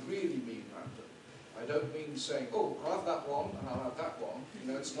random I really mean random. I don't mean saying, oh, I'll have that one and I'll have that one. You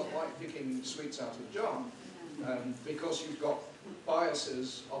know, it's not like picking sweets out of a jar, because you've got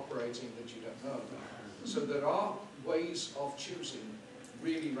biases operating that you don't know about. So there are ways of choosing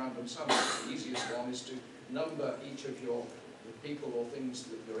really random samples. The easiest one is to number each of the people or things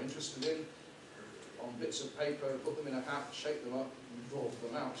that you're interested in on bits of paper, put them in a hat, shake them up, and draw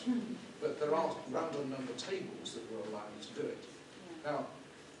them out. But there aren't random number tables that will allow you to do it. Now,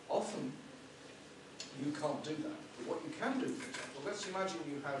 often you can't do that. But what you can do, for example, let's imagine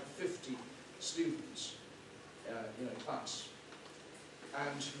you have 50 students in a class,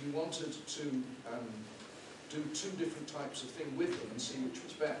 and you wanted to do 2 different types of thing with them and see which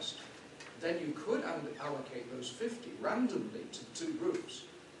was best. Then you could allocate those 50 randomly to 2 groups,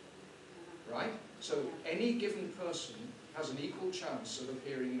 right? So any given person has an equal chance of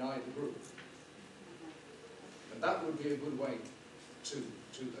appearing in either group. And that would be a good way to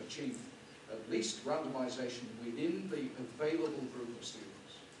achieve at least randomization within the available group of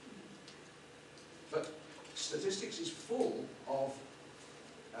students. But statistics is full of,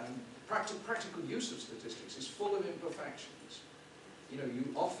 practical use of statistics is full of imperfections. You know,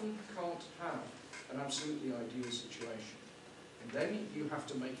 you often can't have an absolutely ideal situation. And then you have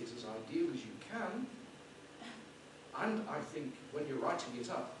to make it as ideal as you can. And I think when you're writing it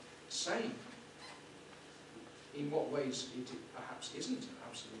up, say in what ways it perhaps isn't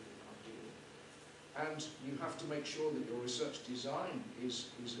absolutely ideal. And you have to make sure that your research design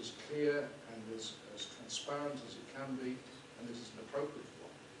is as clear and as transparent as it can be, and that it's an appropriate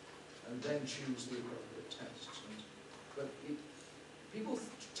one. And then choose the appropriate tests. People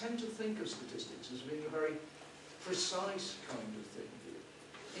tend to think of statistics as being a very precise kind of thing.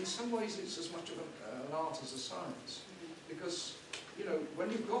 In some ways it's as much of an art as a science, because, you know,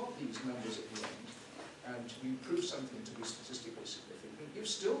 when you've got these numbers at the end and you prove something to be statistically significant, you've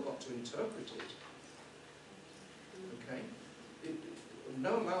still got to interpret it. Okay?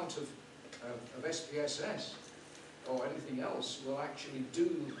 No amount of SPSS or anything else will actually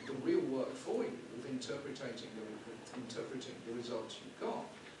do the real work for you of interpreting the results you've got.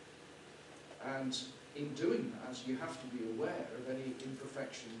 And in doing that, you have to be aware of any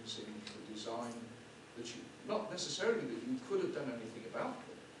imperfections in the design that you, not necessarily that you could have done anything about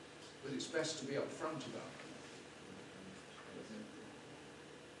them, but it's best to be upfront about them.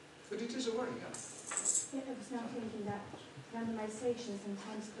 But it is a worry, yeah. Yeah, I was now thinking that randomization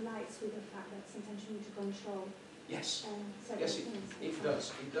sometimes collides with the fact that sometimes you need to control Yes. certain Yes, things. it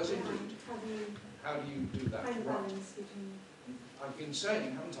does. It does indeed. How do you do that? find a Right. balance between... I've been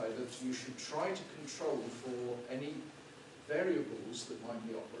saying, haven't I, that you should try to control for any variables that might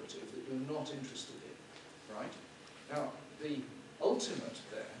be operative that you're not interested in, right? Now, the ultimate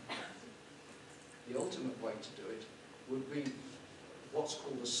way to do it would be what's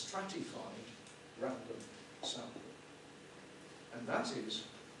called a stratified random sample. And that is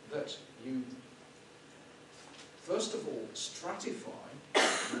that you, first of all, stratify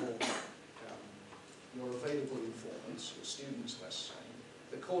your available informants, your students, let's say,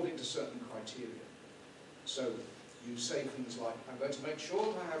 according to certain criteria. So you say things like, I'm going to make sure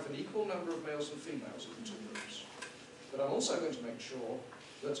that I have an equal number of males and females in the two groups. But I'm also going to make sure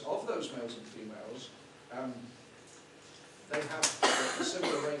that of those males and females, they have a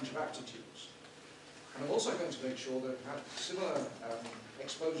similar range of aptitudes. And I'm also going to make sure that they have similar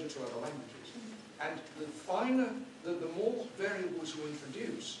exposure to other languages. And the more variables you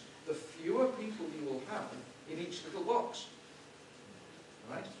introduce, the fewer people you will have in each little box.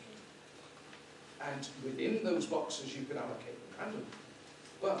 Right? And within those boxes you can allocate them randomly.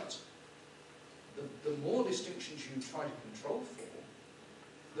 But the more distinctions you try to control for,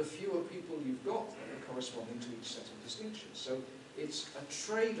 the fewer people you've got that are corresponding to each set of distinctions. So it's a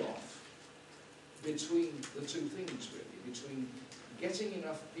trade-off between the two things, really, between getting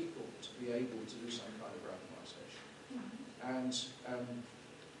enough people to be able to do some kind of randomization and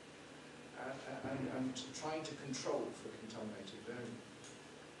trying to control for contaminated variables.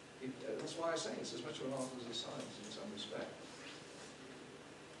 That's why I say it's as much of an art as a science in some respect.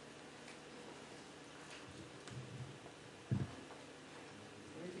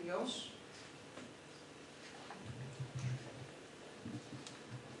 Anything else?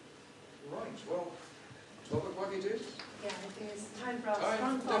 Right, well, 12 o'clock it is? Yeah, I think it's time for us.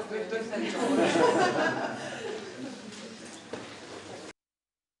 Time, front definitely.